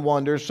signs and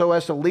wonders so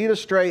as to lead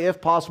astray, if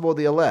possible,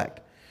 the elect.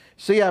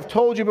 See, I've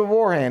told you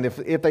beforehand,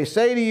 if they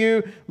say to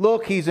you,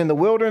 'Look, he's in the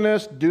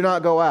wilderness,' do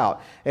not go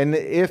out. And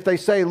if they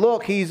say,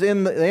 'Look, he's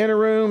in the inner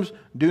rooms,'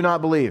 do not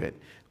believe it."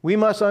 We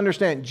must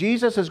understand,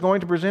 Jesus is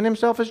going to present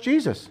himself as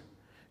Jesus.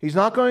 He's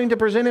not going to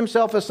present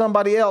himself as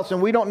somebody else,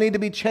 and we don't need to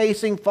be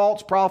chasing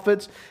false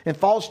prophets and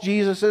false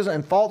Jesuses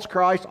and false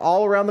Christ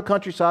all around the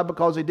countryside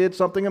because he did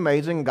something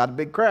amazing and got a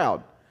big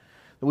crowd.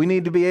 We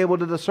need to be able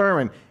to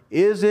discern,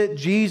 is it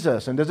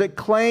Jesus, and does it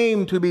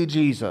claim to be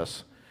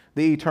Jesus,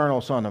 the eternal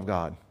Son of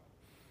God?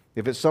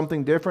 If it's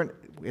something different,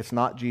 it's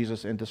not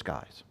Jesus in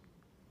disguise.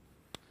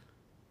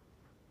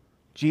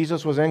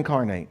 Jesus was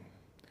incarnate.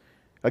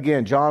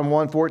 Again, John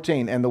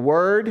 1:14, and the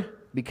Word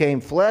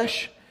became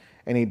flesh,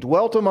 and He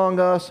dwelt among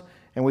us,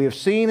 and we have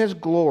seen His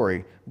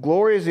glory.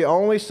 Glory is the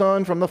only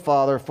Son from the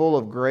Father, full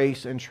of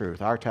grace and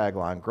truth. Our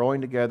tagline,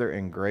 growing together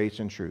in grace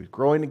and truth.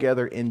 Growing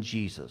together in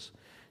Jesus.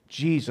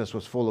 Jesus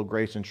was full of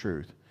grace and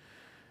truth.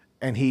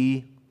 And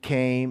He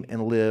came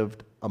and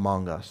lived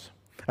among us.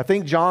 I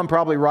think John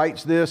probably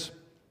writes this,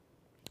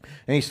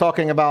 and he's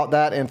talking about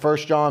that in 1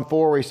 John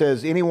 4, where he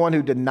says, anyone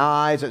who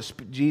denies that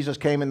Jesus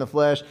came in the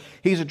flesh,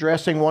 he's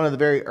addressing one of the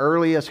very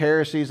earliest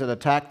heresies that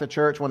attacked the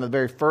church, one of the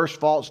very first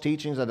false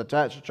teachings that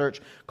attacked the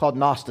church, called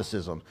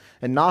Gnosticism.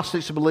 And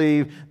Gnostics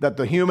believe that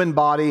the human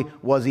body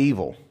was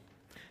evil,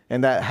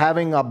 and that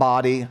having a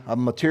body, a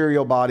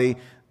material body,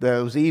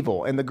 that was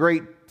evil. And the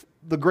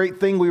great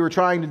thing we were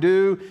trying to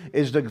do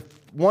is to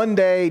one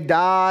day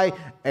die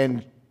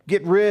and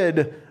get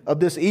rid of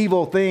this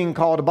evil thing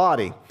called a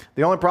body.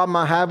 The only problem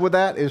I have with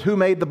that is who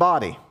made the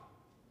body?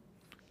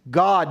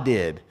 God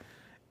did.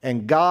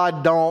 And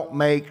God don't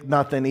make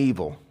nothing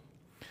evil.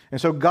 And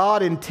so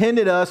God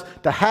intended us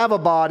to have a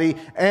body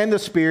and the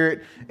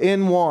Spirit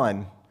in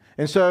one.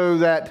 And so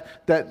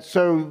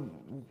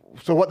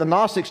so what the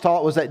Gnostics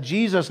taught was that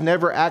Jesus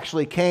never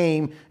actually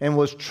came and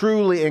was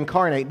truly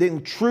incarnate,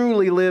 didn't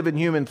truly live in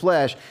human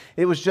flesh.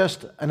 It was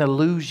just an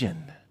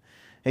illusion.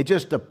 It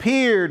just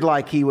appeared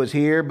like He was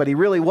here, but He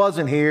really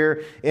wasn't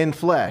here in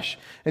flesh.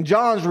 And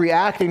John's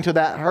reacting to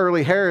that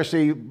early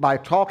heresy by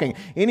talking.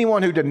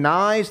 Anyone who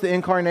denies the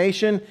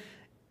incarnation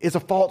is a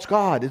false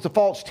God, is a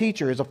false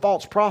teacher, is a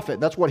false prophet.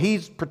 That's what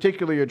he's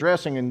particularly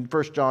addressing in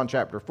 1 John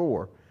chapter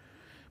 4.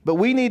 But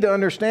we need to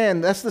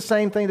understand that's the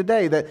same thing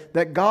today,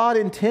 that God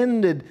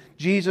intended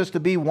Jesus to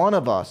be one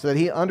of us, that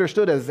He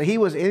understood as He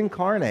was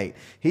incarnate.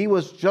 He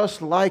was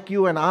just like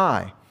you and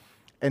I,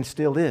 and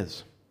still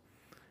is.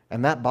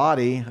 And that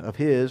body of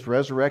His,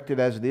 resurrected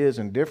as it is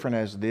and different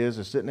as it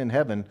is sitting in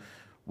heaven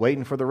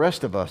waiting for the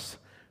rest of us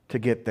to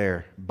get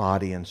there,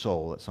 body and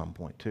soul at some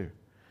point too.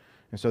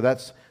 And so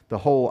that's the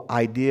whole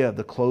idea of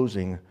the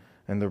closing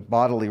and the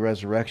bodily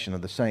resurrection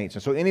of the saints.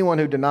 And so anyone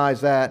who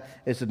denies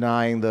that is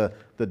denying the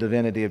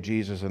divinity of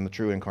Jesus and the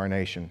true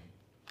incarnation.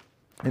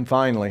 And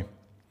finally,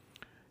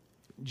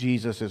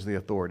 Jesus is the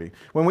authority.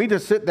 When we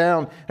just sit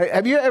down,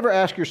 have you ever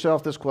asked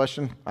yourself this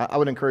question? I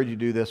would encourage you to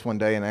do this one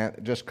day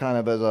and just kind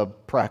of as a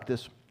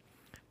practice.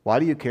 Why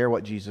do you care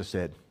what Jesus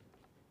said?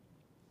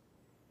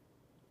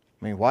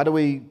 I mean, why do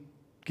we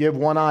give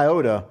one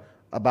iota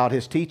about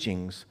His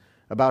teachings,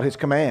 about His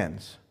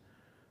commands?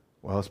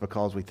 Well, it's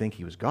because we think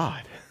He was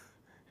God.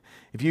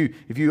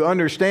 If you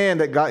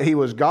understand that He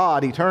was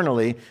God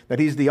eternally, that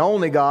He's the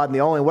only God and the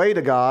only way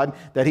to God,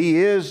 that He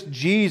is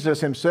Jesus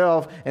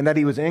Himself, and that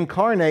He was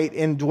incarnate,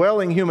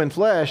 indwelling human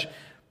flesh,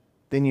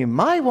 then you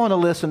might want to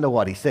listen to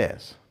what He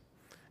says.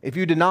 If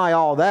you deny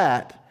all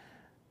that,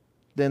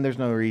 then there's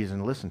no reason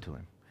to listen to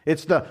Him.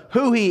 It's the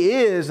who He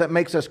is that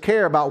makes us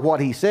care about what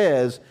He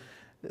says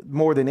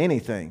more than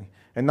anything.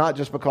 And not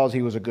just because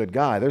He was a good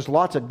guy. There's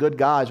lots of good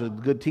guys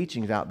with good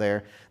teachings out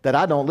there that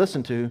I don't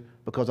listen to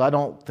because I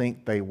don't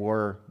think they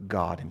were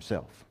God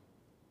Himself.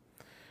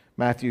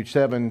 Matthew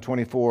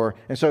 7:24.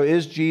 And so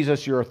is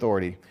Jesus your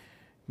authority?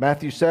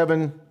 Matthew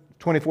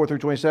 7:24 through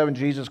 27,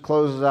 Jesus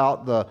closes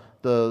out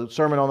the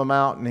Sermon on the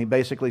Mount, and He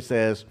basically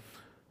says,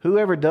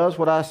 whoever does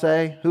what I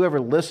say, whoever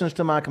listens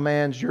to my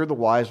commands, you're the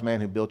wise man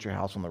who built your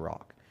house on the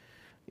rock.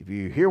 If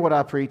you hear what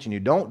I preach and you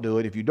don't do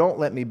it, if you don't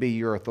let me be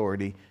your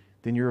authority,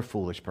 then you're a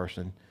foolish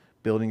person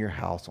building your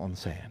house on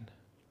sand.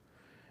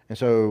 And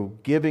so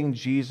giving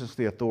Jesus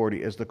the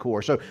authority is the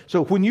core. So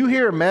when you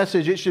hear a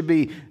message, it should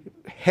be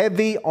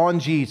heavy on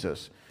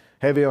Jesus.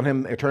 Heavy on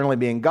Him eternally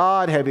being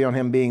God, heavy on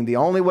Him being the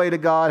only way to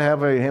God,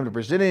 heavy on Him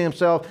presenting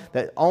Himself,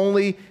 that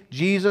only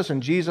Jesus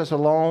and Jesus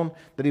alone,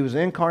 that He was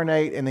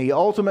incarnate, and He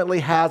ultimately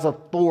has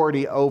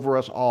authority over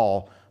us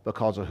all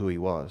because of who He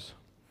was.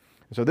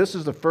 And so this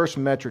is the first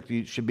metric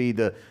that should be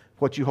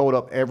what you hold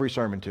up every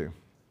sermon to.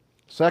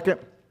 Second,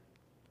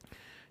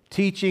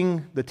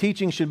 the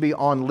teaching should be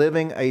on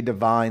living a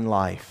divine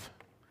life.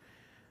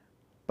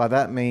 By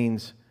that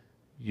means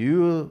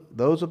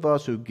those of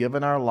us who've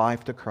given our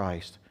life to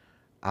Christ,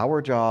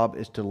 our job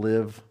is to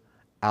live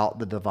out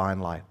the divine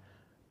life.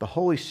 The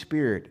Holy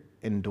Spirit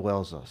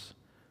indwells us.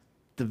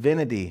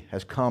 Divinity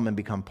has come and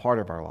become part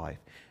of our life,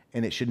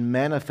 and it should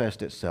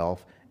manifest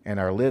itself in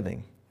our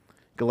living.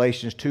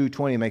 Galatians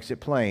 2:20 makes it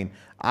plain.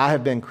 I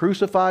have been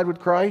crucified with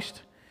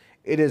Christ.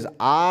 It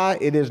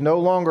is no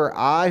longer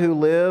I who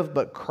live,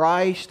 but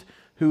Christ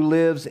who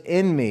lives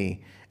in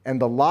me.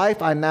 And the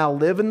life I now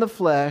live in the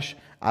flesh,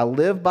 I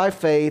live by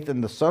faith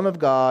in the Son of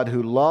God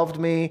who loved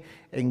me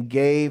and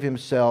gave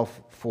Himself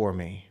for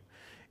me.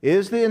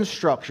 Is the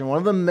instruction, one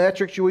of the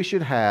metrics we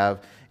should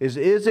have, is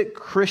it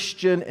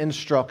Christian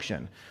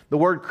instruction? The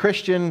word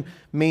Christian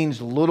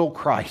means little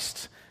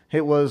Christ.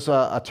 It was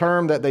a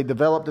term that they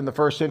developed in the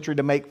first century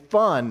to make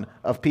fun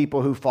of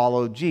people who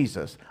followed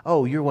Jesus.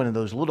 Oh, you're one of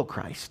those little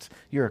Christs.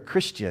 You're a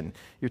Christian.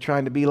 You're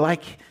trying to be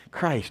like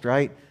Christ,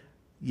 right?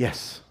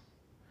 Yes.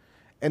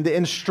 And the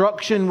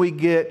instruction we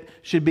get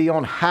should be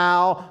on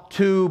how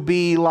to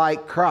be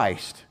like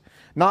Christ,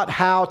 not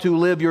how to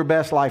live your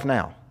best life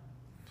now.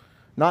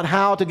 Not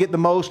how to get the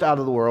most out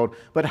of the world,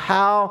 but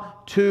how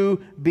to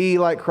be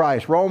like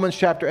Christ. Romans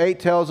chapter 8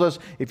 tells us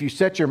if you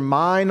set your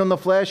mind on the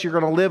flesh, you're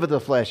going to live as the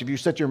flesh. If you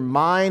set your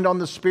mind on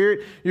the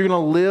Spirit, you're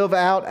going to live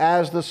out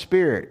as the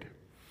Spirit.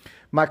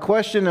 My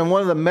question, and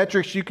one of the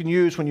metrics you can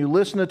use when you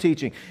listen to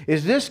teaching,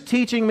 is this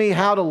teaching me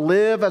how to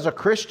live as a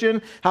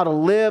Christian, how to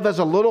live as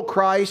a little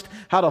Christ,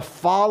 how to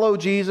follow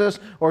Jesus,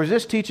 or is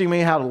this teaching me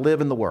how to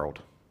live in the world?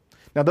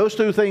 Now, those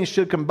two things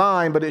should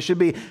combine, but it should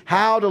be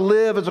how to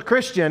live as a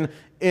Christian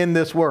in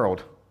this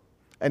world,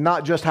 and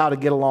not just how to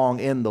get along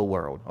in the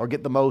world or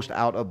get the most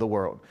out of the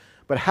world,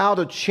 but how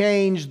to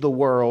change the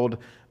world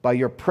by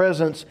your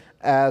presence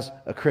as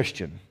a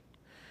Christian.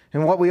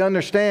 And what we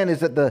understand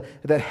is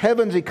that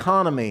heaven's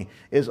economy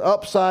is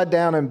upside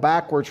down and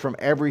backwards from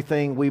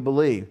everything we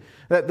believe.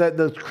 That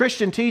the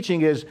Christian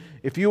teaching is,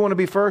 if you want to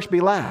be first,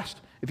 be last.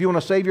 If you want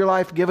to save your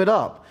life, give it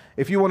up.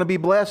 If you want to be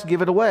blessed,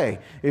 give it away.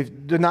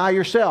 Deny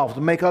yourself,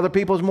 make other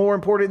people more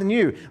important than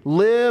you.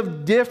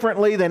 Live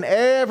differently than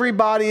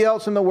everybody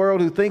else in the world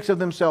who thinks of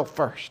themselves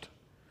first.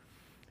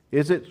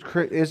 Is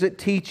it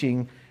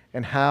teaching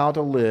and how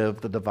to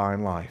live the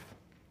divine life?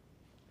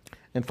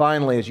 And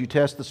finally, as you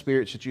test the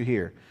spirits that you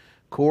hear,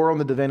 core on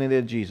the divinity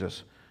of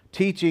Jesus,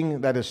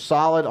 teaching that is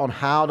solid on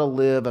how to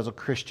live as a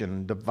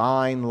Christian,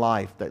 divine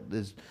life that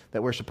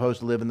we're supposed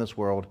to live in this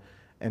world.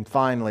 And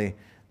finally,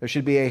 there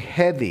should be a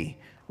heavy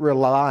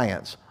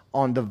reliance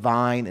on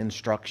divine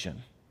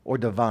instruction, or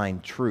divine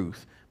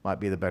truth might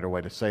be the better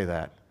way to say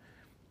that.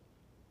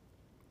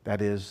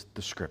 That is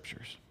the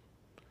Scriptures.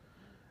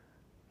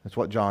 That's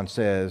what John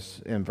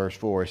says in verse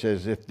 4. He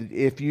says,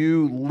 if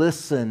you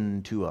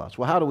listen to us.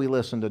 Well, how do we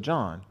listen to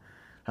John?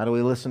 How do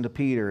we listen to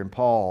Peter and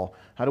Paul?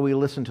 How do we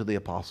listen to the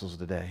apostles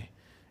today?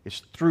 It's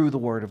through the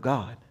Word of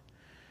God.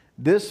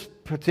 This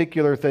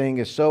particular thing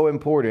is so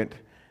important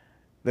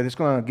that it's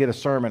going to get a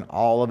sermon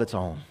all of its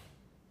own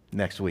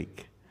next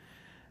week,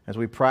 as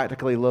we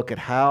practically look at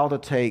how to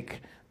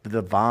take the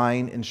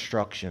divine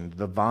instruction,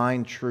 the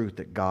divine truth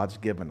that God's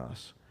given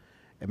us,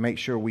 and make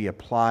sure we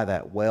apply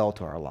that well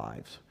to our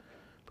lives,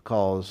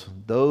 because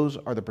those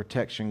are the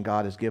protection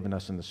God has given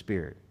us in the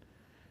Spirit.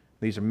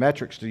 These are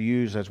metrics to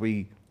use as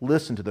we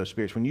listen to those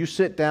spirits. When you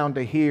sit down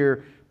to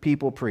hear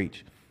people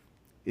preach,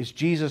 is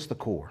Jesus the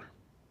core?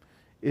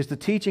 Is the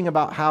teaching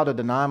about how to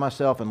deny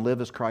myself and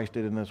live as Christ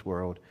did in this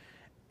world?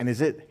 And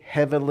is it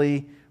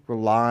heavily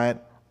reliant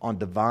on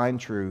divine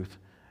truth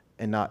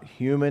and not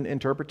human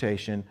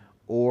interpretation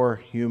or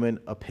human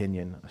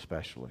opinion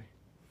especially?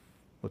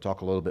 We'll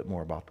talk a little bit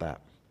more about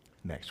that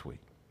next week.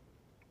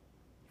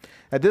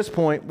 At this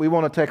point, we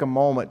want to take a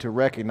moment to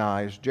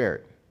recognize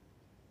Jared,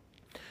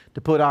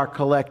 to put our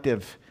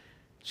collective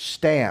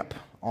stamp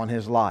on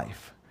his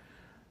life,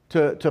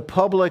 to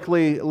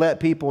publicly let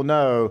people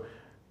know,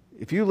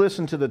 if you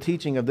listen to the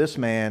teaching of this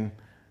man,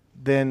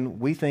 then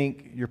we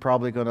think you're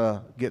probably going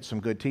to get some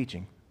good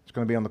teaching. It's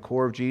going to be on the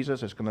core of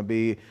Jesus. It's going to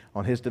be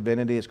on His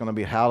divinity. It's going to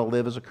be how to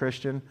live as a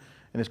Christian.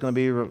 And it's going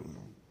to be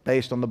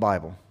based on the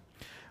Bible.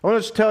 I want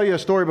to just tell you a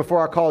story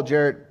before I call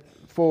Jarrett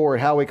forward,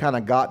 how we kind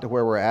of got to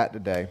where we're at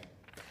today.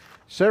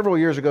 Several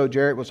years ago,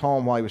 Jarrett was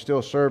home while he was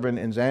still serving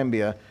in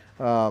Zambia,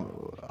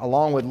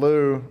 along with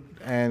Lou,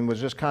 and was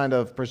just kind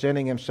of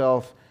presenting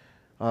himself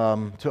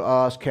to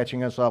us,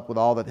 catching us up with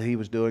all that he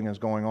was doing and was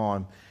going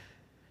on.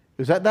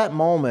 It was at that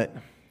moment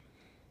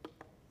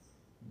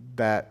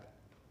that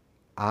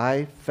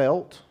I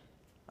felt,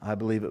 I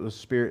believe it was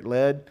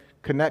Spirit-led,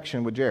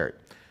 connection with Jarrett,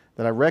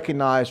 that I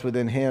recognized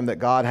within him that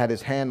God had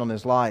His hand on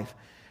his life,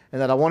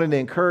 and that I wanted to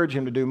encourage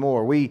him to do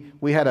more.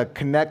 We had a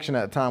connection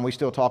at the time. We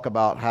still talk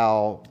about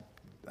how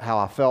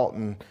I felt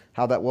and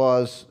how that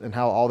was and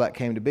how all that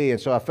came to be. And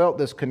so I felt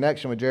this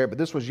connection with Jarrett, but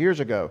this was years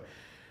ago.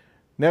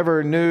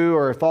 Never knew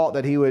or thought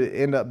that he would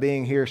end up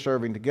being here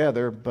serving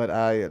together, but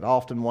I had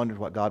often wondered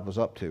what God was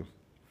up to.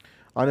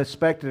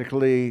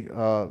 Unexpectedly,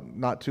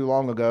 not too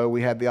long ago,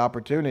 we had the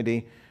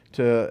opportunity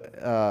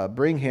to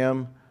bring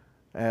him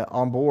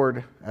on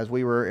board as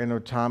we were in a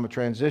time of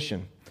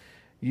transition.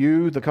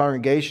 The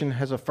congregation,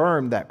 has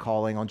affirmed that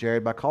calling on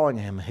Jared by calling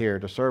him here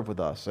to serve with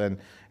us. And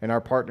our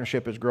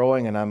partnership is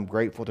growing, and I'm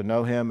grateful to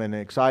know him and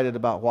excited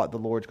about what the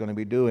Lord's going to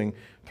be doing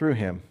through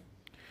him.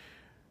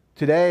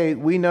 Today,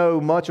 we know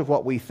much of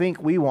what we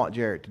think we want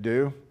Jared to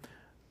do,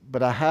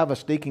 but I have a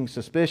sneaking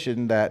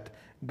suspicion that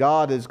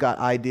God has got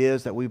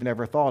ideas that we've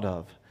never thought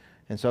of.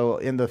 And so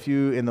in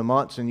the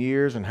months and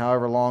years and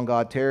however long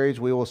God tarries,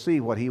 we will see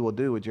what He will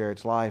do with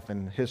Jared's life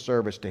and his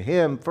service to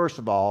Him, first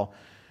of all,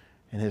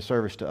 and his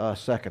service to us,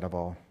 second of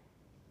all.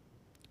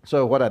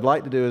 So what I'd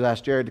like to do is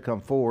ask Jared to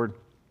come forward,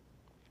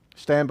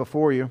 stand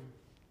before you.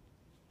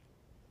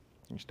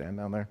 You stand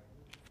down there.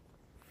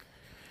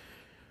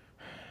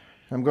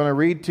 I'm going to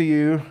read to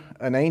you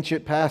an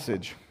ancient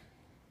passage.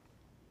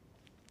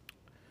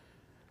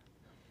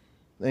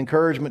 The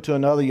encouragement to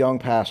another young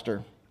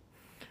pastor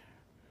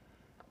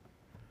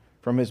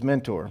from his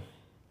mentor.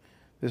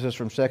 This is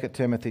from 2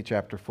 Timothy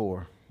chapter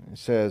 4. It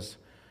says,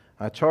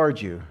 I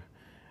charge you,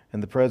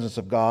 in the presence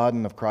of God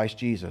and of Christ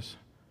Jesus,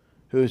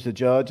 who is the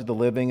judge of the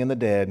living and the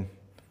dead,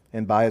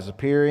 and by his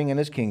appearing in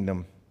his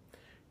kingdom,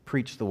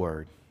 preach the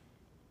word.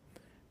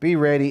 Be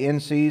ready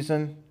in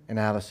season and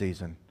out of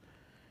season.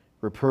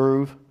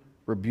 Reprove,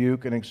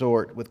 rebuke, and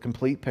exhort with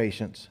complete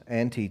patience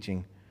and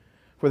teaching.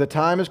 For the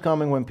time is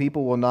coming when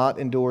people will not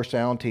endure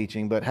sound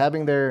teaching, but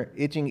having their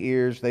itching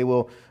ears, they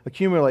will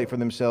accumulate for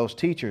themselves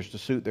teachers to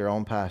suit their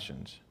own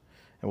passions,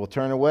 and will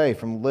turn away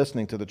from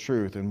listening to the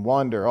truth and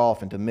wander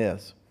off into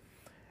myths.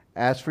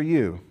 As for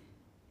you,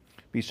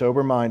 be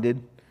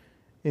sober-minded,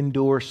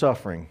 endure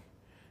suffering,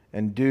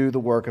 and do the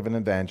work of an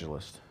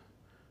evangelist.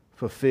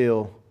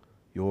 Fulfill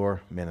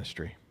your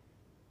ministry.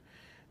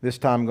 This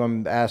time I'm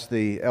going to ask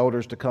the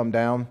elders to come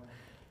down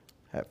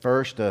at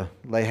first to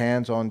lay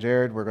hands on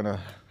Jared. We're going to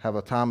have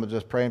a time of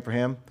just praying for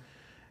him.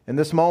 In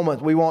this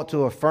moment, we want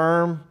to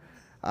affirm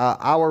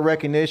our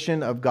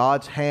recognition of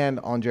God's hand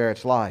on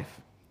Jared's life.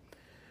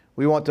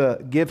 We want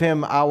to give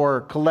him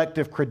our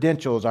collective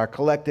credentials, our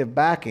collective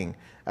backing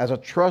as a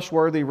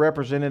trustworthy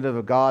representative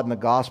of God and the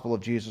gospel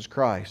of Jesus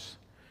Christ.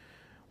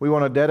 We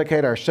want to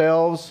dedicate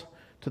ourselves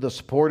to the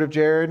support of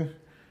Jared,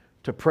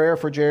 to prayer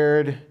for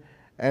Jared,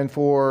 and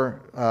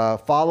for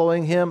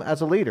following him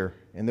as a leader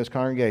in this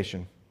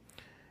congregation.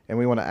 And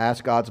we want to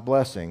ask God's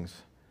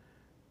blessings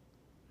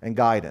and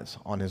guidance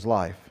on his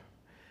life.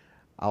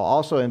 I'll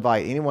also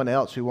invite anyone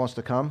else who wants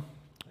to come.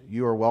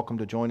 You are welcome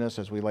to join us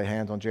as we lay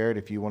hands on Jared.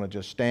 If you want to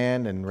just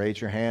stand and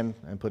raise your hand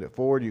and put it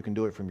forward, you can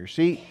do it from your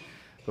seat.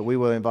 But we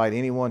will invite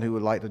anyone who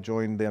would like to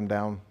join them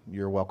down.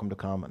 You're welcome to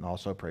come and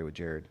also pray with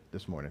Jared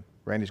this morning.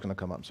 Randy's going to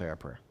come up and say our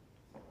prayer.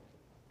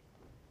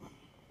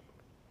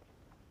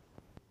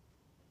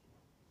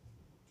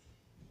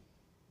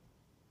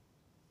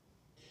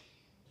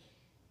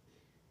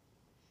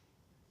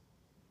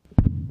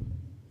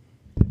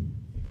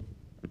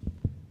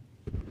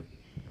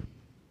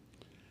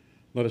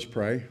 Let us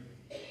pray.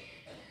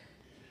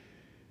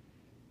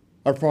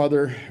 Our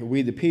Father,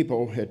 we the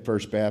people at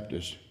First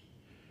Baptist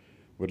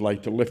would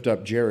like to lift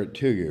up Jared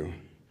to you,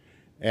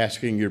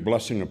 asking your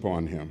blessing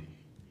upon him.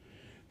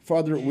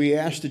 Father, we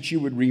ask that you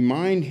would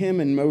remind him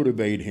and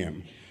motivate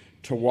him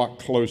to walk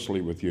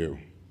closely with you.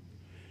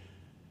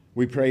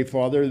 We pray,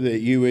 Father, that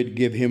you would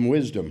give him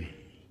wisdom,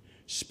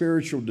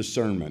 spiritual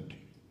discernment.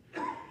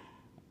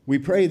 We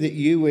pray that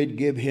you would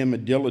give him a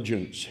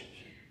diligence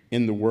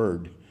in the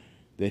word,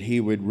 that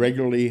he would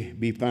regularly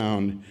be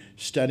found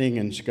studying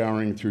and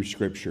scouring through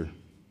Scripture.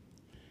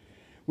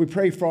 We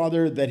pray,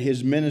 Father, that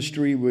his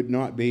ministry would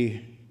not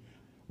be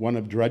one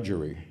of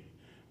drudgery,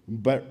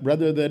 but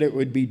rather that it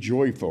would be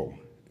joyful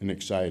and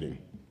exciting.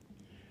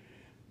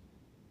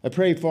 I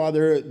pray,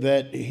 Father,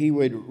 that he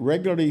would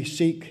regularly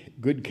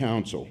seek good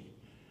counsel,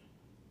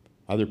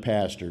 other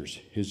pastors,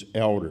 his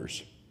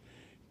elders,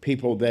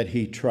 people that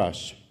he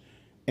trusts,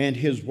 and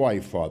his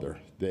wife, Father,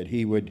 that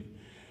he would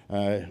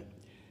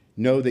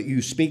know that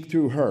you speak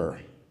through her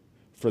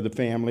for the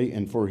family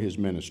and for his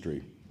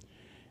ministry.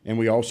 And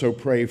we also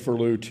pray for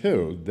Lou,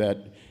 too,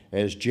 that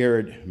as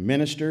Jared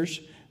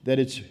ministers, that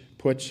it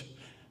puts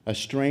a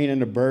strain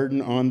and a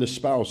burden on the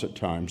spouse at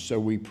times. So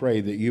we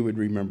pray that you would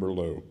remember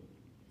Lou.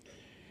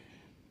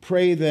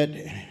 Pray that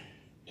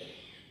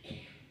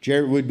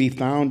Jared would be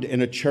found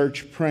in a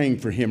church praying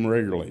for him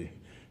regularly.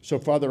 So,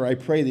 Father, I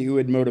pray that you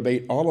would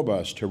motivate all of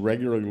us to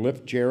regularly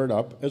lift Jared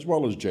up, as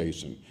well as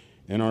Jason,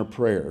 in our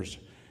prayers,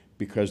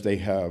 because they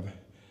have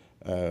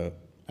an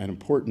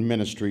important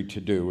ministry to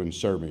do in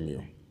serving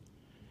you.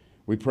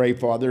 We pray,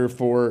 Father,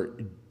 for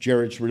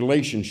Jared's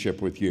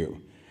relationship with you,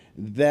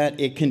 that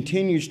it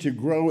continues to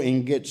grow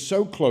and get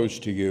so close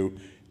to you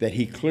that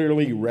he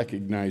clearly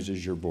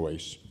recognizes your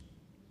voice.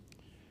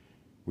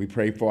 We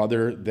pray,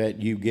 Father,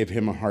 that you give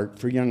him a heart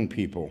for young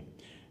people,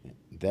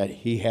 that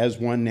he has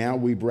one now.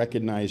 We've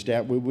recognized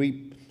that.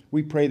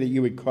 We pray that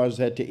you would cause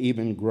that to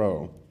even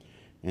grow,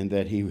 and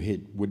that he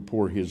would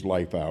pour his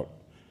life out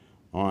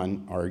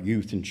on our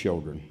youth and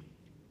children.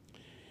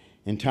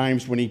 In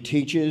times when he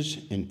teaches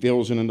and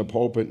fills in the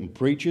pulpit and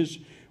preaches,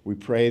 we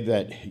pray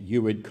that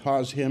you would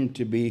cause him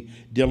to be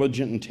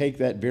diligent and take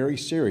that very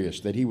serious,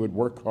 that he would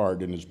work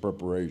hard in his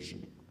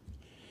preparation.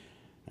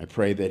 I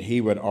pray that he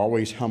would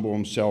always humble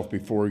himself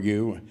before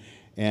you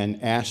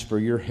and ask for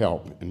your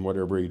help in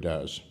whatever he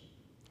does.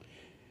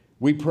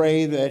 We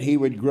pray that he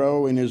would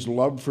grow in his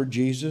love for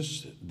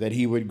Jesus, that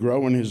he would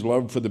grow in his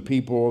love for the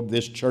people of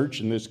this church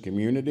and this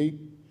community.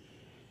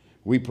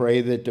 We pray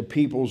that the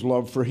people's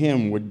love for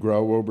him would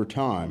grow over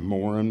time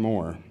more and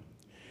more.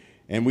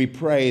 And we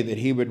pray that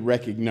he would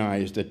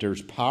recognize that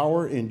there's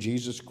power in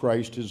Jesus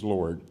Christ his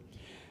Lord.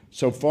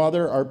 So,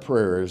 Father, our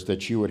prayer is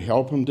that you would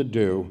help him to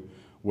do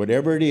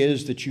whatever it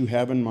is that you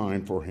have in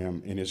mind for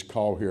him in his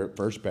call here at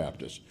First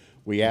Baptist.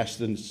 We ask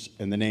this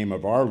in the name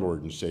of our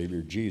Lord and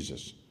Savior,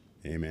 Jesus.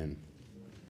 Amen.